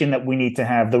conversation that we need to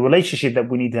have, the relationship that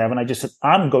we need to have. And I just said,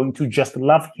 I'm going to just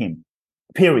love him,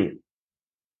 period.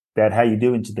 Dad, how you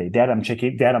doing today? Dad, I'm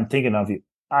checking. Dad, I'm thinking of you.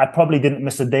 I probably didn't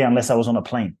miss a day unless I was on a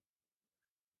plane.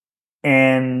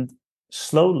 And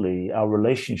slowly our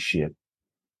relationship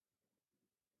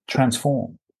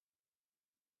transformed.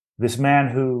 This man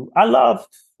who I loved,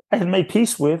 I had made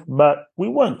peace with, but we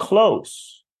weren't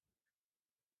close.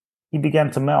 He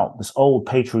began to melt. This old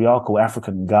patriarchal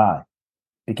African guy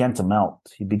began to melt.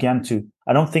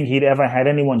 I don't think he'd ever had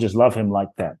anyone just love him like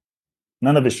that.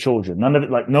 None of his children, none of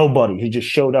it, like nobody. He just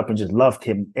showed up and just loved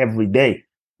him every day.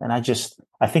 And I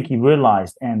think he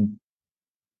realized and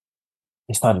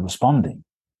he started responding.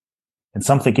 And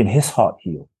something in his heart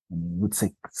healed. And he would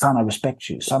say, son, I respect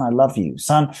you. Son, I love you.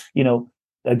 Son,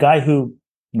 a guy who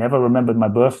never remembered my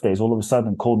birthdays all of a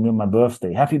sudden called me on my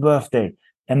birthday. Happy birthday.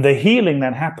 And the healing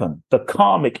that happened, the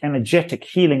karmic, energetic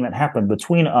healing that happened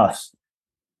between us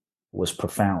was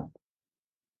profound.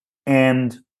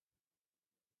 And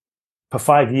for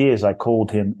 5 years, I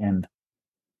called him and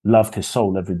loved his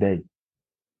soul every day.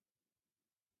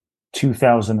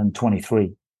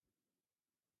 2023,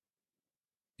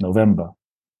 November,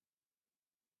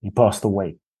 he passed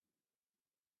away.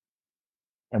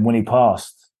 And when he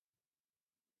passed,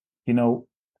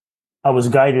 I was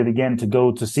guided again to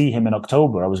go to see him in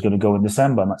October. I was going to go in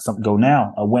December. I might go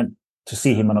now. I went to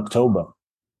see him in October.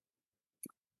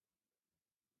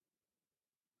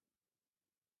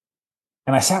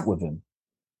 And I sat with him.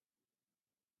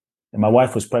 And my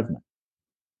wife was pregnant.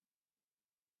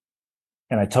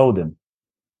 And I told him,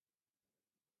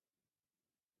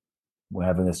 we're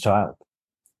having this child.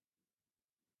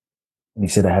 And he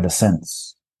said, I had a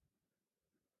sense.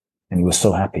 And he was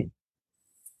so happy.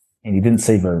 And he didn't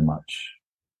say very much.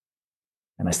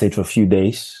 And I stayed for a few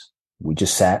days. We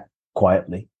just sat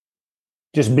quietly,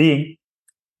 just being.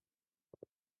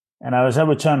 And as I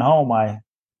returned home, I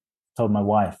told my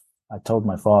wife, I told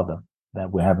my father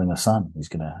that we're having a son. He's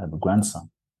going to have a grandson.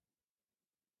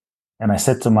 And I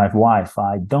said to my wife,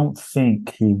 I don't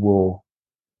think he will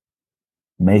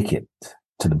make it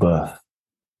to the birth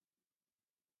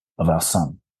of our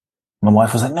son. My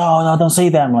wife was like, no, don't say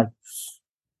that. I'm like,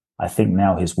 I think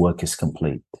now his work is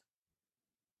complete.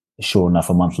 Sure enough,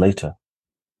 a month later,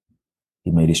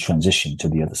 he made his transition to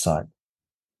the other side.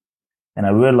 And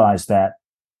I realized that,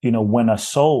 when a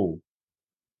soul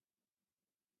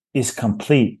is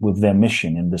complete with their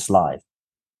mission in this life,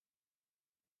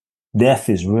 death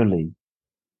is really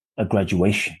a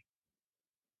graduation.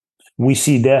 We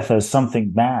see death as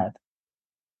something bad.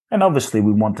 And obviously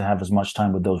we want to have as much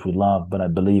time with those we love. But I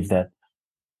believe that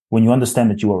when you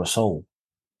understand that you are a soul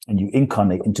and you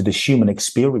incarnate into this human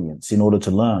experience in order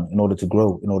to learn, in order to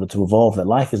grow, in order to evolve, that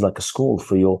life is like a school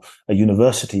for a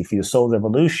university for your soul's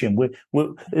evolution.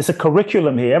 It's a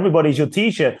curriculum here. Everybody's your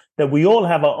teacher, that we all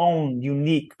have our own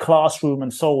unique classroom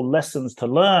and soul lessons to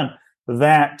learn,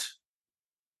 that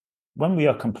when we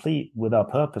are complete with our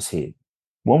purpose here,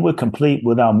 when we're complete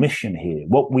with our mission here,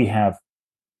 what we have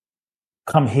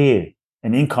come here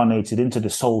and incarnated into the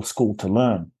soul school to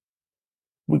learn,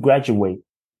 we graduate.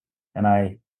 And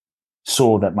I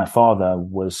saw that my father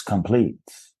was complete.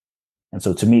 And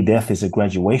so to me, death is a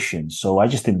graduation. So I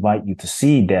just invite you to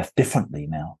see death differently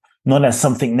now, not as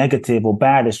something negative or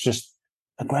bad. It's just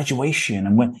a graduation.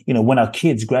 And when our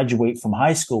kids graduate from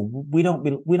high school, we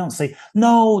don't say,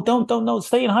 no, don't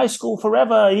stay in high school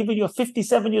forever. Even you're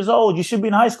 57 years old, you should be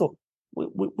in high school.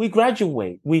 We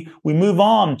graduate. We move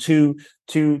on to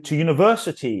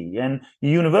university, and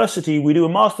university, we do a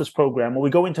master's program, or we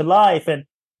go into life, and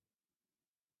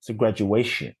it's a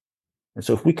graduation. And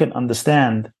so if we can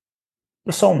understand,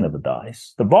 the soul never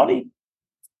dies. The body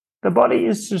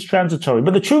is just transitory.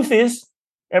 But the truth is,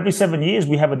 every 7 years,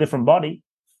 we have a different body.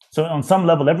 So on some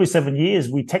level, every 7 years,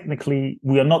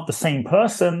 we are not the same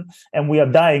person, and we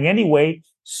are dying anyway.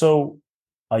 So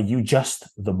are you just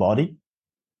the body?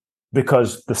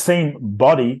 Because the same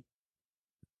body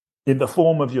in the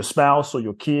form of your spouse or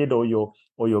your kid or your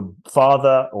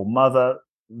father or mother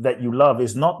that you love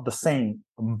is not the same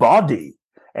body.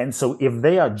 And so if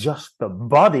they are just the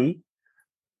body,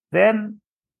 then,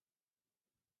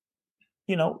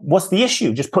 what's the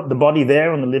issue? Just put the body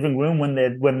there in the living room when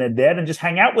they're dead and just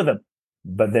hang out with them.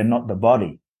 But they're not the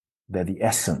body. They're the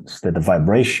essence. They're the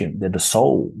vibration. They're the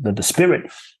soul. They're the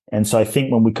spirit. And so I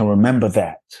think when we can remember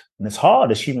that, and it's hard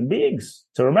as human beings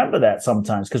to remember that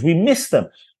sometimes because we miss them.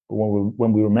 But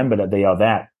when we remember that they are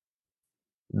that,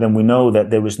 then we know that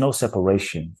there is no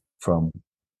separation from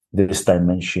this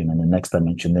dimension and the next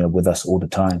dimension. They're with us all the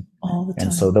time. All the time.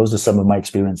 And so those are some of my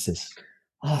experiences.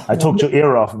 I talked your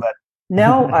ear off, but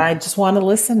no, I just want to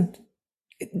listen.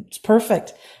 It's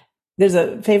perfect. There's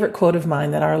a favorite quote of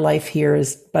mine that our life here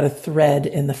is but a thread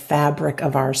in the fabric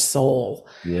of our soul.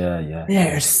 Yeah.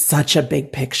 There's such a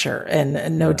big picture,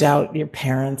 and no doubt your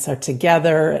parents are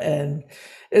together, and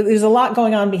there's a lot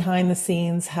going on behind the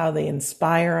scenes, how they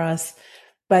inspire us.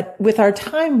 But with our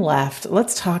time left,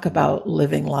 let's talk about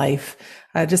living life.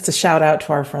 Just a shout out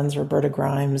to our friends, Roberta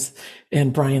Grimes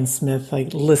and Brian Smith. I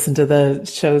listen to the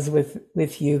shows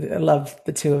with you. I love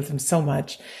the two of them so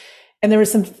much. And there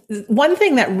was one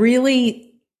thing that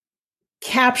really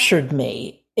captured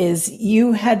me is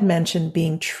you had mentioned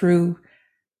being true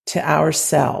to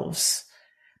ourselves.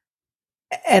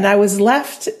 And I was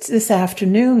left this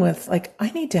afternoon with I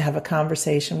need to have a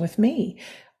conversation with me.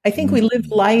 I think we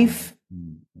live life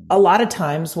a lot of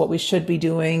times what we should be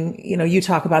doing. You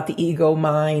talk about the ego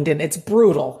mind, and it's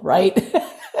brutal, right?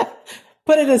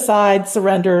 Put it aside,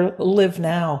 surrender, live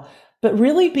now. But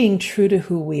really being true to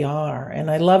who we are.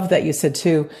 And I love that you said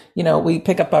too, we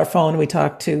pick up our phone, we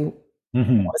talk to, I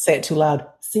don't want to say it too loud,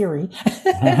 Siri.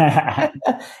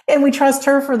 And we trust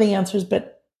her for the answers,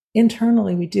 but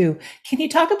internally we do. Can you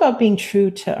talk about being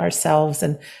true to ourselves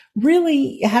and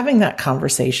really having that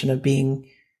conversation of being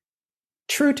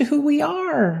true to who we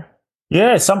are?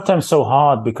 Yeah, it's sometimes so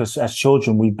hard because as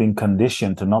children, we've been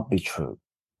conditioned to not be true.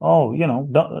 Oh,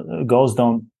 girls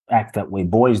don't act that way.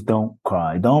 Boys don't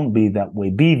cry. Don't be that way.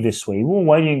 Be this way. Well,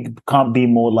 why you can't be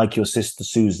more like your sister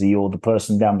Susie or the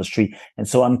person down the street? And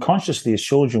so unconsciously as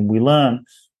children, we learn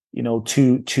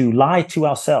to lie to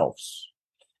ourselves.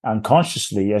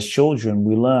 Unconsciously, as children,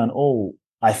 we learn, oh,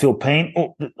 I feel pain.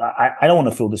 Oh, I don't want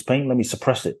to feel this pain. Let me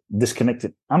suppress it, disconnect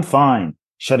it. I'm fine.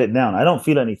 Shut it down. I don't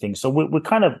feel anything. So we're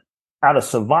kind of out of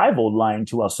survival lying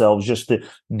to ourselves just to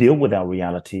deal with our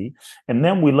reality. And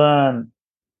then we learn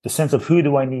the sense of who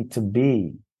do I need to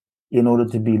be in order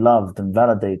to be loved and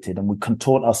validated. And we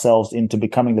contort ourselves into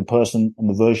becoming the person and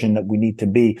the version that we need to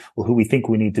be, or who we think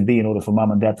we need to be in order for mom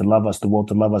and dad to love us, the world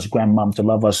to love us, grandmom to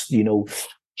love us,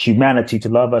 humanity to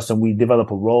love us. And we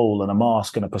develop a role and a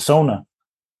mask and a persona,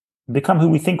 become who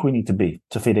we think we need to be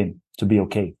to fit in, to be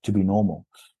okay, to be normal.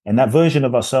 And that version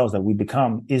of ourselves that we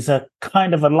become is a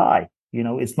kind of a lie.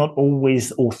 It's not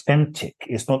always authentic.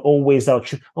 It's not always our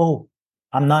truth. Oh,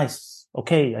 I'm nice.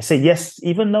 Okay. I say yes,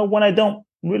 even though when I don't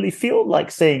really feel like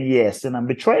saying yes and I'm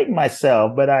betraying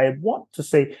myself, but I want to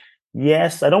say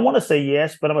yes. I don't want to say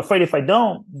yes, but I'm afraid if I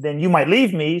don't, then you might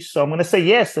leave me. So I'm going to say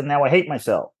yes. And now I hate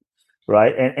myself.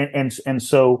 Right. And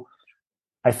so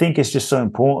I think it's just so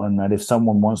important that if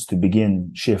someone wants to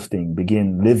begin shifting,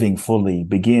 begin living fully,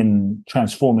 begin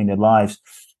transforming their lives,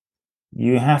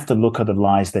 you have to look at the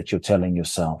lies that you're telling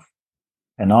yourself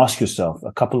and ask yourself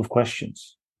a couple of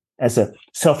questions as a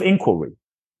self-inquiry.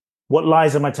 What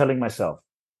lies am I telling myself?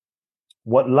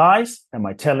 What lies am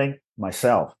I telling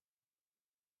myself?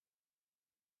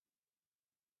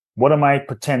 What am I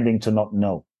pretending to not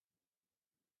know?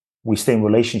 We stay in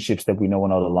relationships that we know are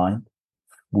not aligned.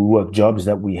 We work jobs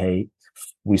that we hate.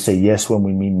 We say yes when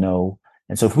we mean no.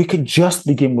 And so if we could just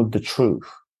begin with the truth,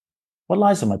 what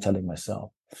lies am I telling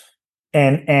myself?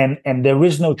 And there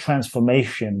is no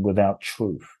transformation without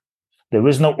truth. There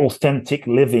is no authentic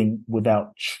living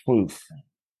without truth.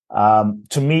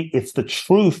 To me, it's the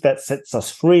truth that sets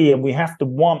us free, and we have to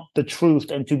want the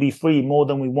truth and to be free more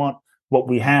than we want what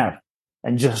we have.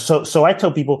 And just so I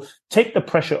tell people, take the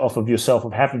pressure off of yourself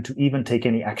of having to even take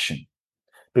any action.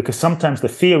 Because sometimes the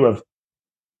fear of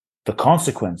the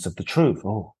consequence of the truth,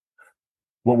 oh,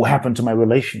 what will happen to my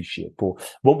relationship? Or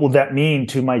what will that mean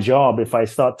to my job if I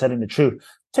start telling the truth?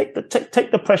 Take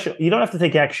the pressure. You don't have to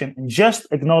take action, and just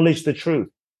acknowledge the truth.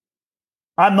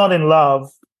 I'm not in love,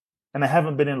 and I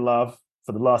haven't been in love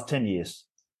for the last 10 years.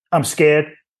 I'm scared.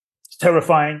 It's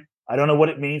terrifying. I don't know what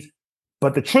it means.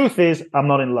 But the truth is, I'm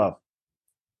not in love.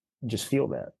 Just feel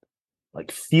that.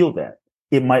 Feel that.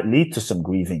 It might lead to some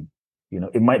grieving.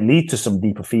 It might lead to some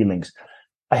deeper feelings.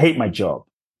 I hate my job.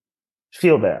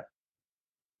 Feel that.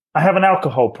 I have an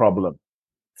alcohol problem.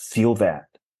 Feel that,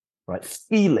 right?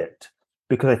 Feel it.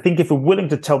 Because I think if we're willing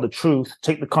to tell the truth,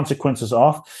 take the consequences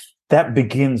off, that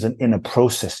begins an inner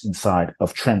process inside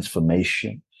of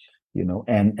transformation,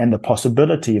 and the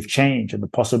possibility of change and the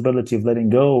possibility of letting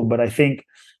go. But I think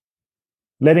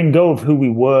letting go of who we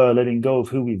were, letting go of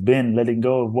who we've been, letting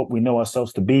go of what we know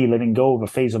ourselves to be, letting go of a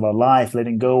phase of our life,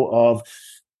 letting go of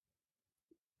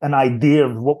an idea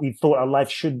of what we thought our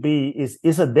life should be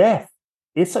is a death.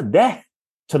 It's a death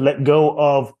to let go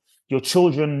of your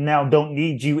children now don't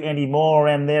need you anymore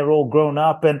and they're all grown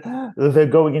up and they're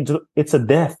going into, it's a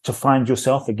death to find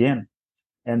yourself again.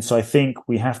 And so I think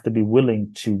we have to be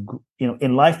willing to,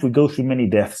 in life, we go through many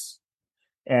deaths.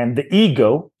 And the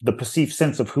ego, the perceived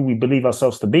sense of who we believe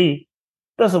ourselves to be,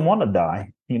 doesn't want to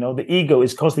die. The ego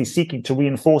is constantly seeking to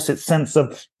reinforce its sense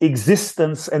of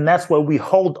existence. And that's why we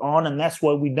hold on. And that's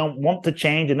why we don't want to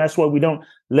change. And that's why we don't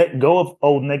let go of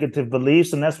old negative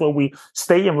beliefs. And that's why we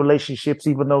stay in relationships,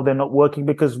 even though they're not working,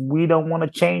 because we don't want to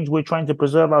change. We're trying to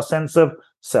preserve our sense of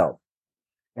self.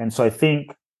 And so I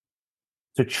think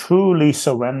to truly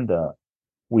surrender,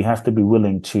 we have to be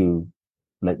willing to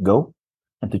let go.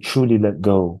 And to truly let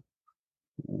go,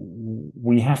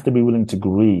 we have to be willing to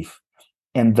grieve.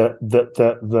 And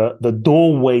the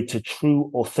doorway to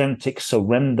true, authentic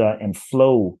surrender and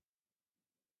flow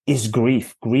is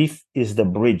grief. Grief is the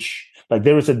bridge.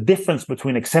 There is a difference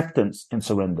between acceptance and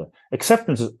surrender.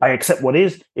 Acceptance is, I accept what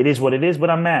is, it is what it is, but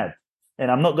I'm mad.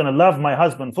 And I'm not going to love my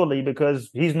husband fully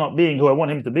because he's not being who I want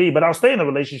him to be, but I'll stay in a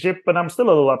relationship, but I'm still a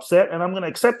little upset and I'm going to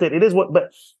accept it. It is what,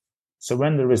 but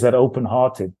surrender is that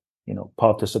open-hearted,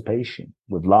 participation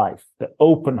with life, the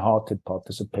open-hearted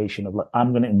participation of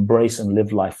I'm going to embrace and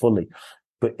live life fully.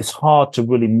 But it's hard to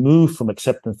really move from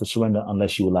acceptance to surrender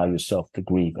unless you allow yourself to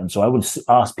grieve. And so I would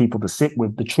ask people to sit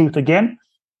with the truth again.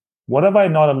 What have I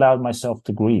not allowed myself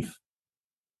to grieve?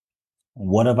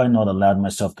 What have I not allowed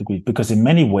myself to grieve? Because in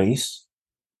many ways,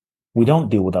 we don't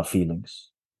deal with our feelings.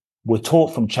 We're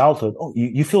taught from childhood, oh,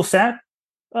 you feel sad?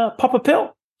 Pop a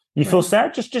pill. You feel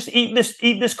sad? Just eat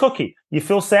this cookie. You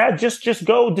feel sad? Just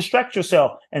go distract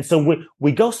yourself. And so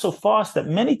we go so fast that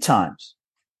many times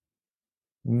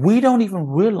we don't even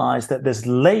realize that there's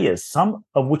layers, some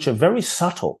of which are very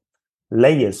subtle,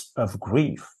 layers of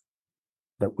grief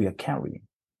that we are carrying.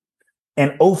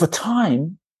 And over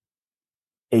time,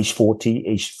 age 40,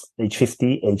 age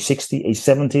 50, age 60, age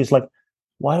 70, is like,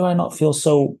 why do I not feel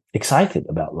so excited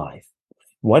about life?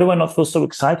 Why do I not feel so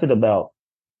excited about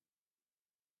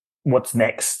what's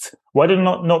next? Why do I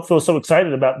not feel so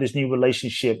excited about this new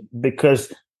relationship?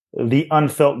 Because the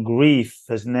unfelt grief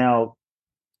has now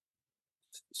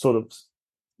sort of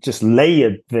just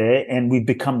layered there, and we've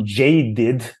become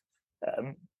jaded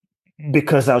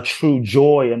because our true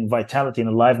joy and vitality and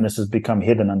aliveness has become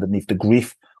hidden underneath the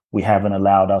grief we haven't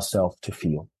allowed ourselves to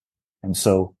feel. And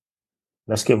so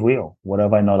let's get real. What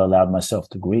have I not allowed myself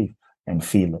to grieve and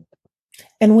feel it?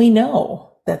 And we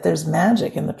know that there's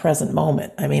magic in the present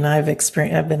moment. I mean, I've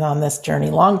been on this journey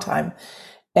a long time.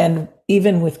 And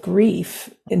even with grief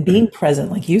and being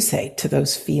present, like you say, to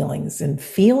those feelings and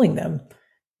feeling them,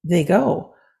 they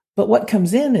go. But what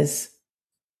comes in is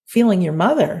feeling your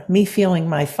mother, me feeling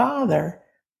my father,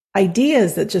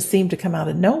 ideas that just seem to come out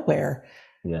of nowhere.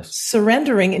 Yes.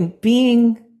 Surrendering and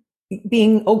being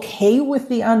okay with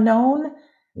the unknown.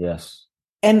 Yes.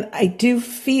 And I do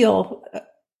feel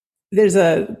there's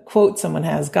a quote someone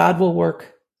has, God will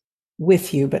work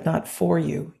with you, but not for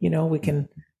you. You know, we can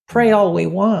pray all we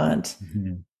want,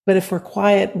 but if we're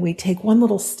quiet and we take one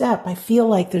little step, I feel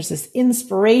like there's this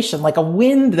inspiration, like a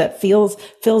wind that fills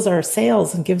our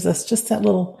sails and gives us just that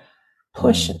little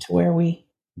push into where we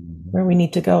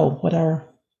need to go. What are,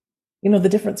 the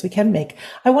difference we can make.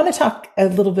 I want to talk a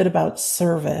little bit about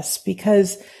service,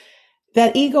 because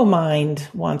that ego mind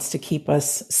wants to keep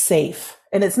us safe.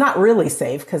 And it's not really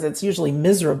safe because it's usually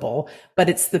miserable, but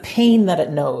it's the pain that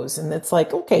it knows. And it's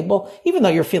like, okay, well, even though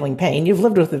you're feeling pain, you've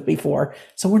lived with it before,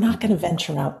 so we're not going to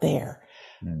venture out there.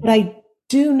 But I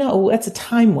do know that's a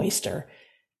time waster,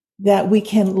 that we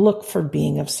can look for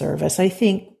being of service. I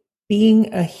think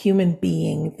being a human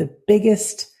being, the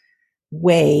biggest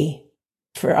way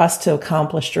for us to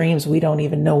accomplish dreams we don't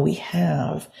even know we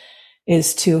have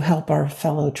is to help our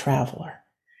fellow traveler.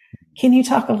 Can you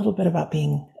talk a little bit about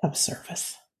being of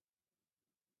service?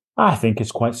 I think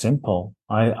it's quite simple.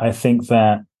 I think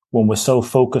that when we're so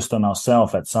focused on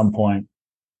ourselves, at some point,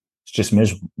 it's just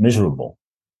miserable,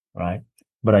 right?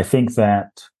 But I think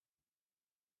that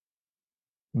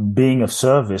being of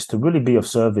service, to really be of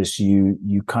service,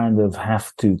 you kind of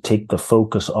have to take the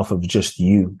focus off of just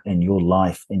you and your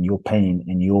life and your pain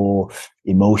and your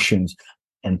emotions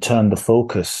and turn the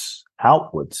focus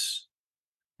outwards.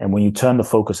 And when you turn the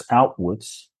focus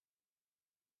outwards,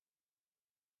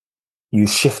 you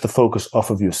shift the focus off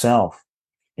of yourself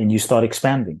and you start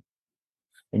expanding.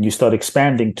 And you start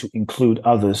expanding to include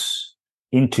others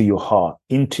into your heart,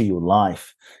 into your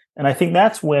life. And I think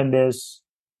that's when there's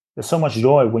so much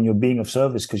joy when you're being of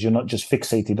service, because you're not just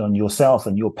fixated on yourself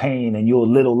and your pain and your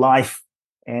little life,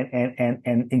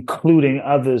 and including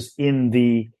others in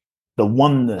the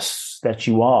oneness that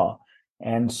you are.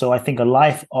 And so I think a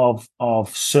life of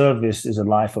service is a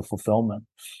life of fulfillment.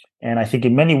 And I think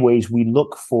in many ways we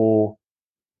look for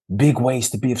big ways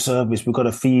to be of service. We've got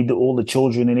to feed all the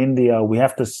children in India. We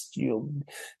have to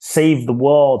save the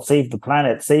world, save the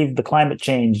planet, save the climate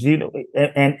change.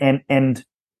 And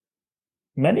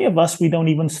many of us, we don't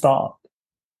even start.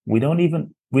 We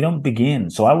don't begin.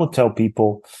 So I will tell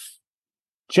people,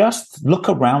 just look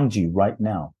around you right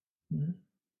now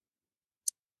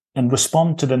and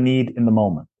respond to the need in the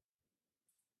moment.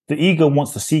 The ego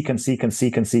wants to seek and seek and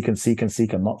seek and seek and seek and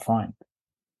seek and not find,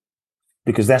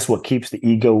 because that's what keeps the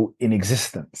ego in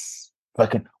existence.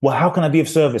 Like, well, how can I be of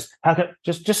service? How can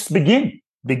just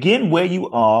begin where you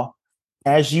are,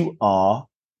 as you are.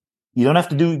 You don't have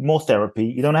to do more therapy.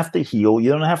 You don't have to heal.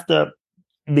 You don't have to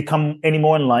become any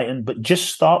more enlightened, but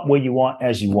just start where you are,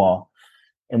 as you are.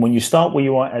 And when you start where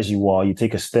you are, as you are, you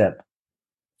take a step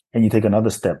and you take another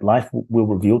step. Life will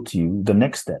reveal to you the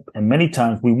next step. And many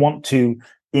times we want to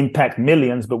impact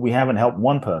millions, but we haven't helped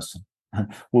one person.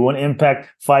 We want to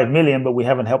impact 5 million, but we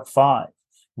haven't helped 5.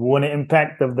 We want to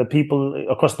impact the people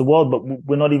across the world, but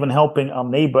we're not even helping our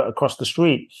neighbor across the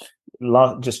street.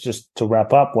 Just to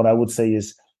wrap up, what I would say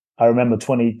is, I remember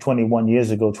 21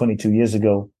 years ago, 22 years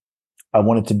ago, I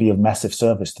wanted to be of massive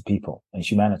service to people and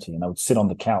humanity. And I would sit on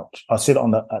the couch. I'd sit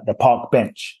on the park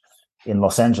bench in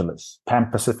Los Angeles, Pan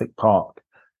Pacific Park,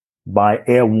 by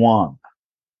Air One,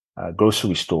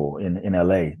 grocery store in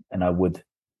LA. And I would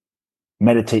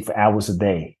meditate for hours a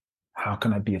day. How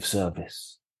can I be of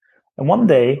service? And one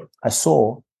day I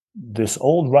saw this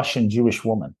old Russian Jewish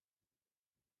woman.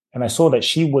 And I saw that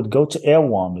she would go to Air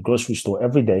One, the grocery store,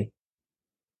 every day,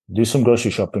 do some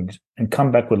grocery shopping, and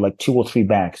come back with like 2 or 3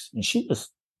 bags. And she was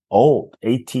old,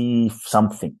 80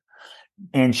 something.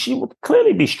 and she would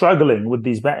clearly be struggling with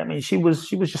these back. I mean, she was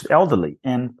just elderly,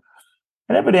 and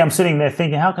every day I'm sitting there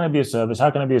thinking, how can I be of service?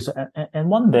 How can I be of service? And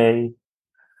one day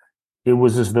it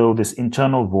was as though this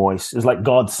internal voice is like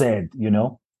God said,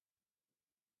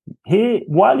 here,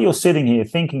 while you're sitting here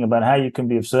thinking about how you can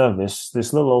be of service,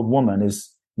 this little old woman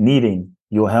is needing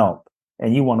your help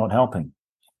and you are not helping.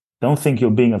 Don't think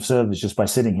you're being of service just by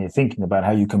sitting here thinking about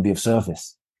how you can be of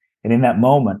service. And in that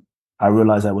moment, I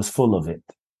realized I was full of it.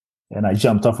 And I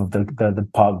jumped off of the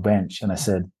park bench and I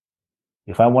said,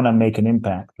 if I want to make an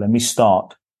impact, let me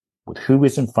start with who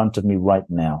is in front of me right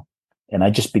now. And I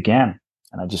just began.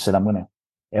 And I just said,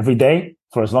 every day,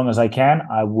 for as long as I can,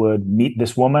 I would meet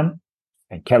this woman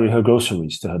and carry her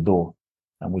groceries to her door.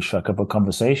 And we struck up a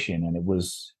conversation, and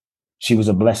she was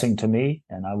a blessing to me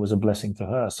and I was a blessing to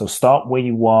her. So start where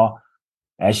you are,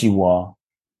 as you are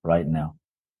right now.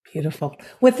 Beautiful.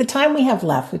 With the time we have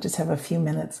left, we just have a few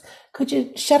minutes. Could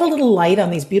you shed a little light on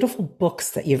these beautiful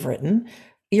books that you've written,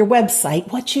 your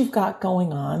website, what you've got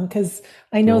going on? Because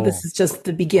I know This is just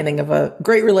the beginning of a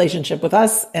great relationship with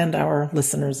us and our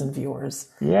listeners and viewers.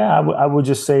 Yeah, I would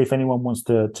just say if anyone wants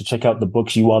to check out the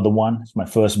books, You Are the One. It's my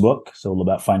first book. It's all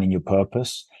about finding your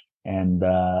purpose. And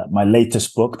my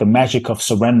latest book, The Magic of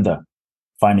Surrender,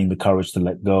 Finding the Courage to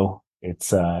Let Go.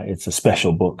 It's a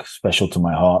special book, special to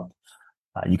my heart.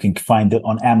 You can find it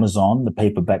on Amazon. The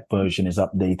paperback version is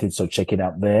updated, so check it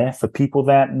out there. For people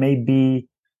that may be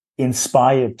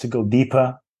inspired to go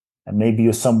deeper, and maybe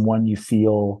you're someone you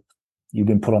feel you've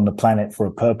been put on the planet for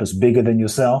a purpose bigger than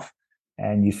yourself,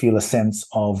 and you feel a sense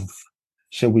of,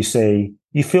 shall we say,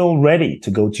 you feel ready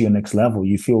to go to your next level.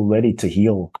 You feel ready to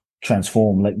heal,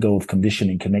 transform, let go of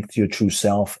conditioning, connect to your true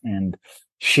self, and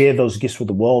share those gifts with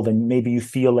the world. And maybe you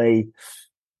feel a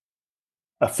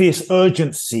fierce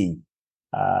urgency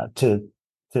to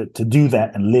do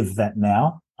that and live that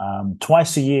now.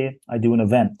 Twice a year, I do an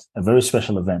event, a very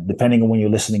special event. Depending on when you're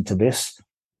listening to this,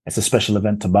 it's a special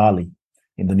event to Bali,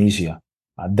 Indonesia.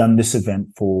 I've done this event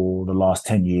for the last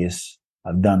 10 years.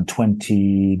 I've done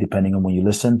 20, depending on when you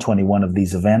listen, 21 of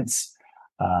these events.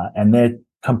 And they're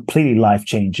completely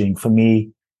life-changing. For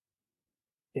me,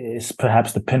 it's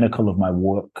perhaps the pinnacle of my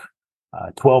work.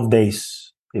 12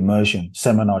 days immersion,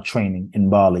 seminar training in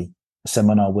Bali, a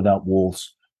seminar without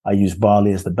walls. I use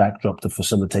Bali as the backdrop to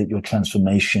facilitate your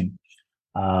transformation.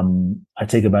 I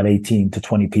take about 18 to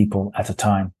 20 people at a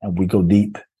time, and we go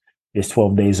deep. It's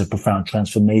 12 days of profound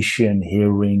transformation,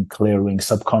 hearing, clearing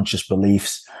subconscious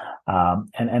beliefs,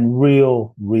 and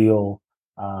real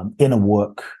inner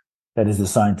work that is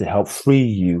designed to help free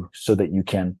you so that you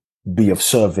can be of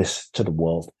service to the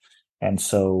world. And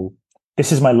so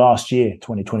this is my last year,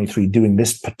 2023, doing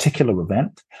this particular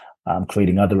event. I'm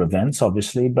creating other events,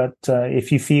 obviously, but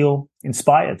if you feel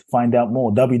inspired, find out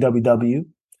more.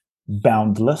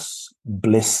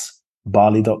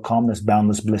 www.boundlessblissbali.com. That's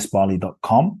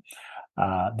boundlessblissbali.com.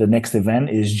 The next event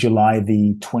is July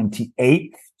the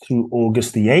 28th through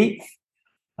August the 8th.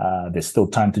 There's still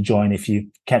time to join if you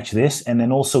catch this. And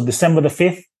then also December the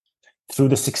 5th through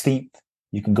the 16th.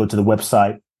 You can go to the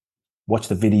website, watch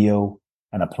the video,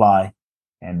 and apply.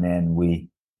 And then we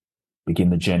begin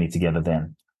the journey together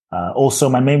then. Also,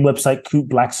 my main website,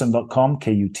 KuteBlackson.com,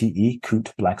 Kute,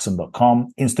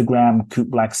 KuteBlackson.com, Instagram, Kute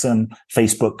Blackson,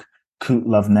 Facebook, Kute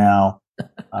Love Now,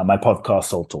 my podcast,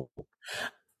 Soul Talk.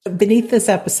 Beneath this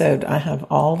episode, I have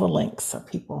all the links so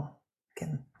people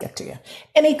can get to you.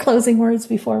 Any closing words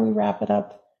before we wrap it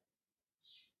up?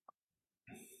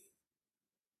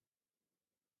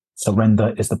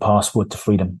 Surrender is the password to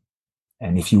freedom.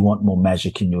 And if you want more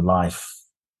magic in your life,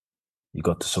 you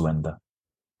got to surrender.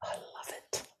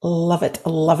 Love it.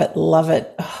 Love it. Love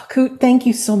it. Oh, Kute, thank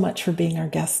you so much for being our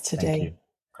guest today.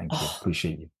 Thank you.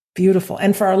 Appreciate you. Beautiful.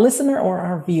 And for our listener or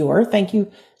our viewer, thank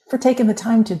you for taking the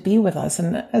time to be with us.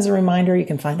 And as a reminder, you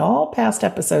can find all past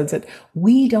episodes at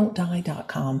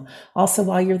wedon'tdie.com. Also,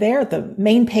 while you're there at the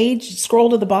main page, scroll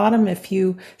to the bottom. If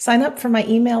you sign up for my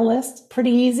email list,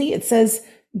 pretty easy. It says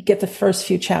get the first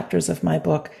few chapters of my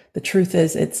book. The truth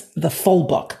is it's the full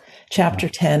book. Chapter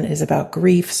 10 is about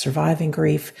grief, surviving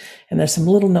grief. And there's some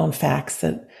little known facts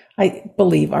that I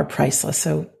believe are priceless.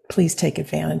 So please take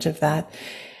advantage of that.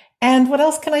 And what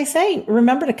else can I say?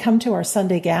 Remember to come to our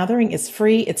Sunday gathering. It's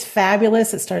free. It's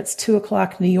fabulous. It starts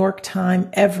 2:00 New York time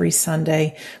every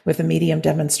Sunday with a medium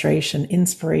demonstration,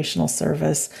 inspirational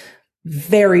service.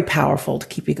 Very powerful to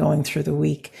keep you going through the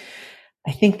week.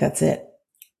 I think that's it.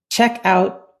 Check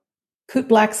out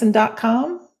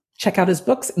KuteBlackson.com. Check out his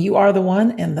books, You Are the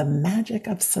One and The Magic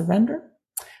of Surrender.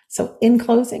 So in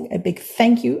closing, a big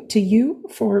thank you to you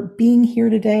for being here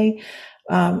today.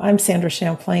 I'm Sandra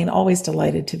Champlain, always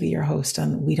delighted to be your host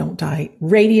on We Don't Die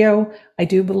Radio. I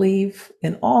do believe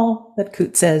in all that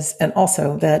Kute says, and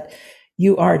also that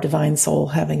you are a divine soul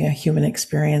having a human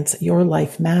experience. Your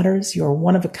life matters. You're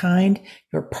one of a kind.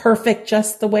 You're perfect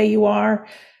just the way you are.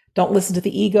 Don't listen to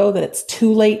the ego that it's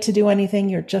too late to do anything.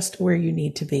 You're just where you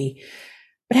need to be.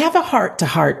 But have a heart to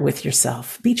heart with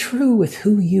yourself. Be true with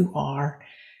who you are.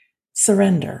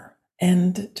 Surrender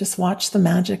and just watch the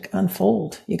magic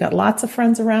unfold. You got lots of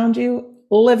friends around you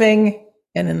living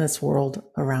and in this world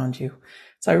around you.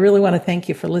 So I really want to thank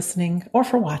you for listening or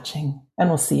for watching, and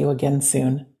we'll see you again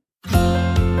soon.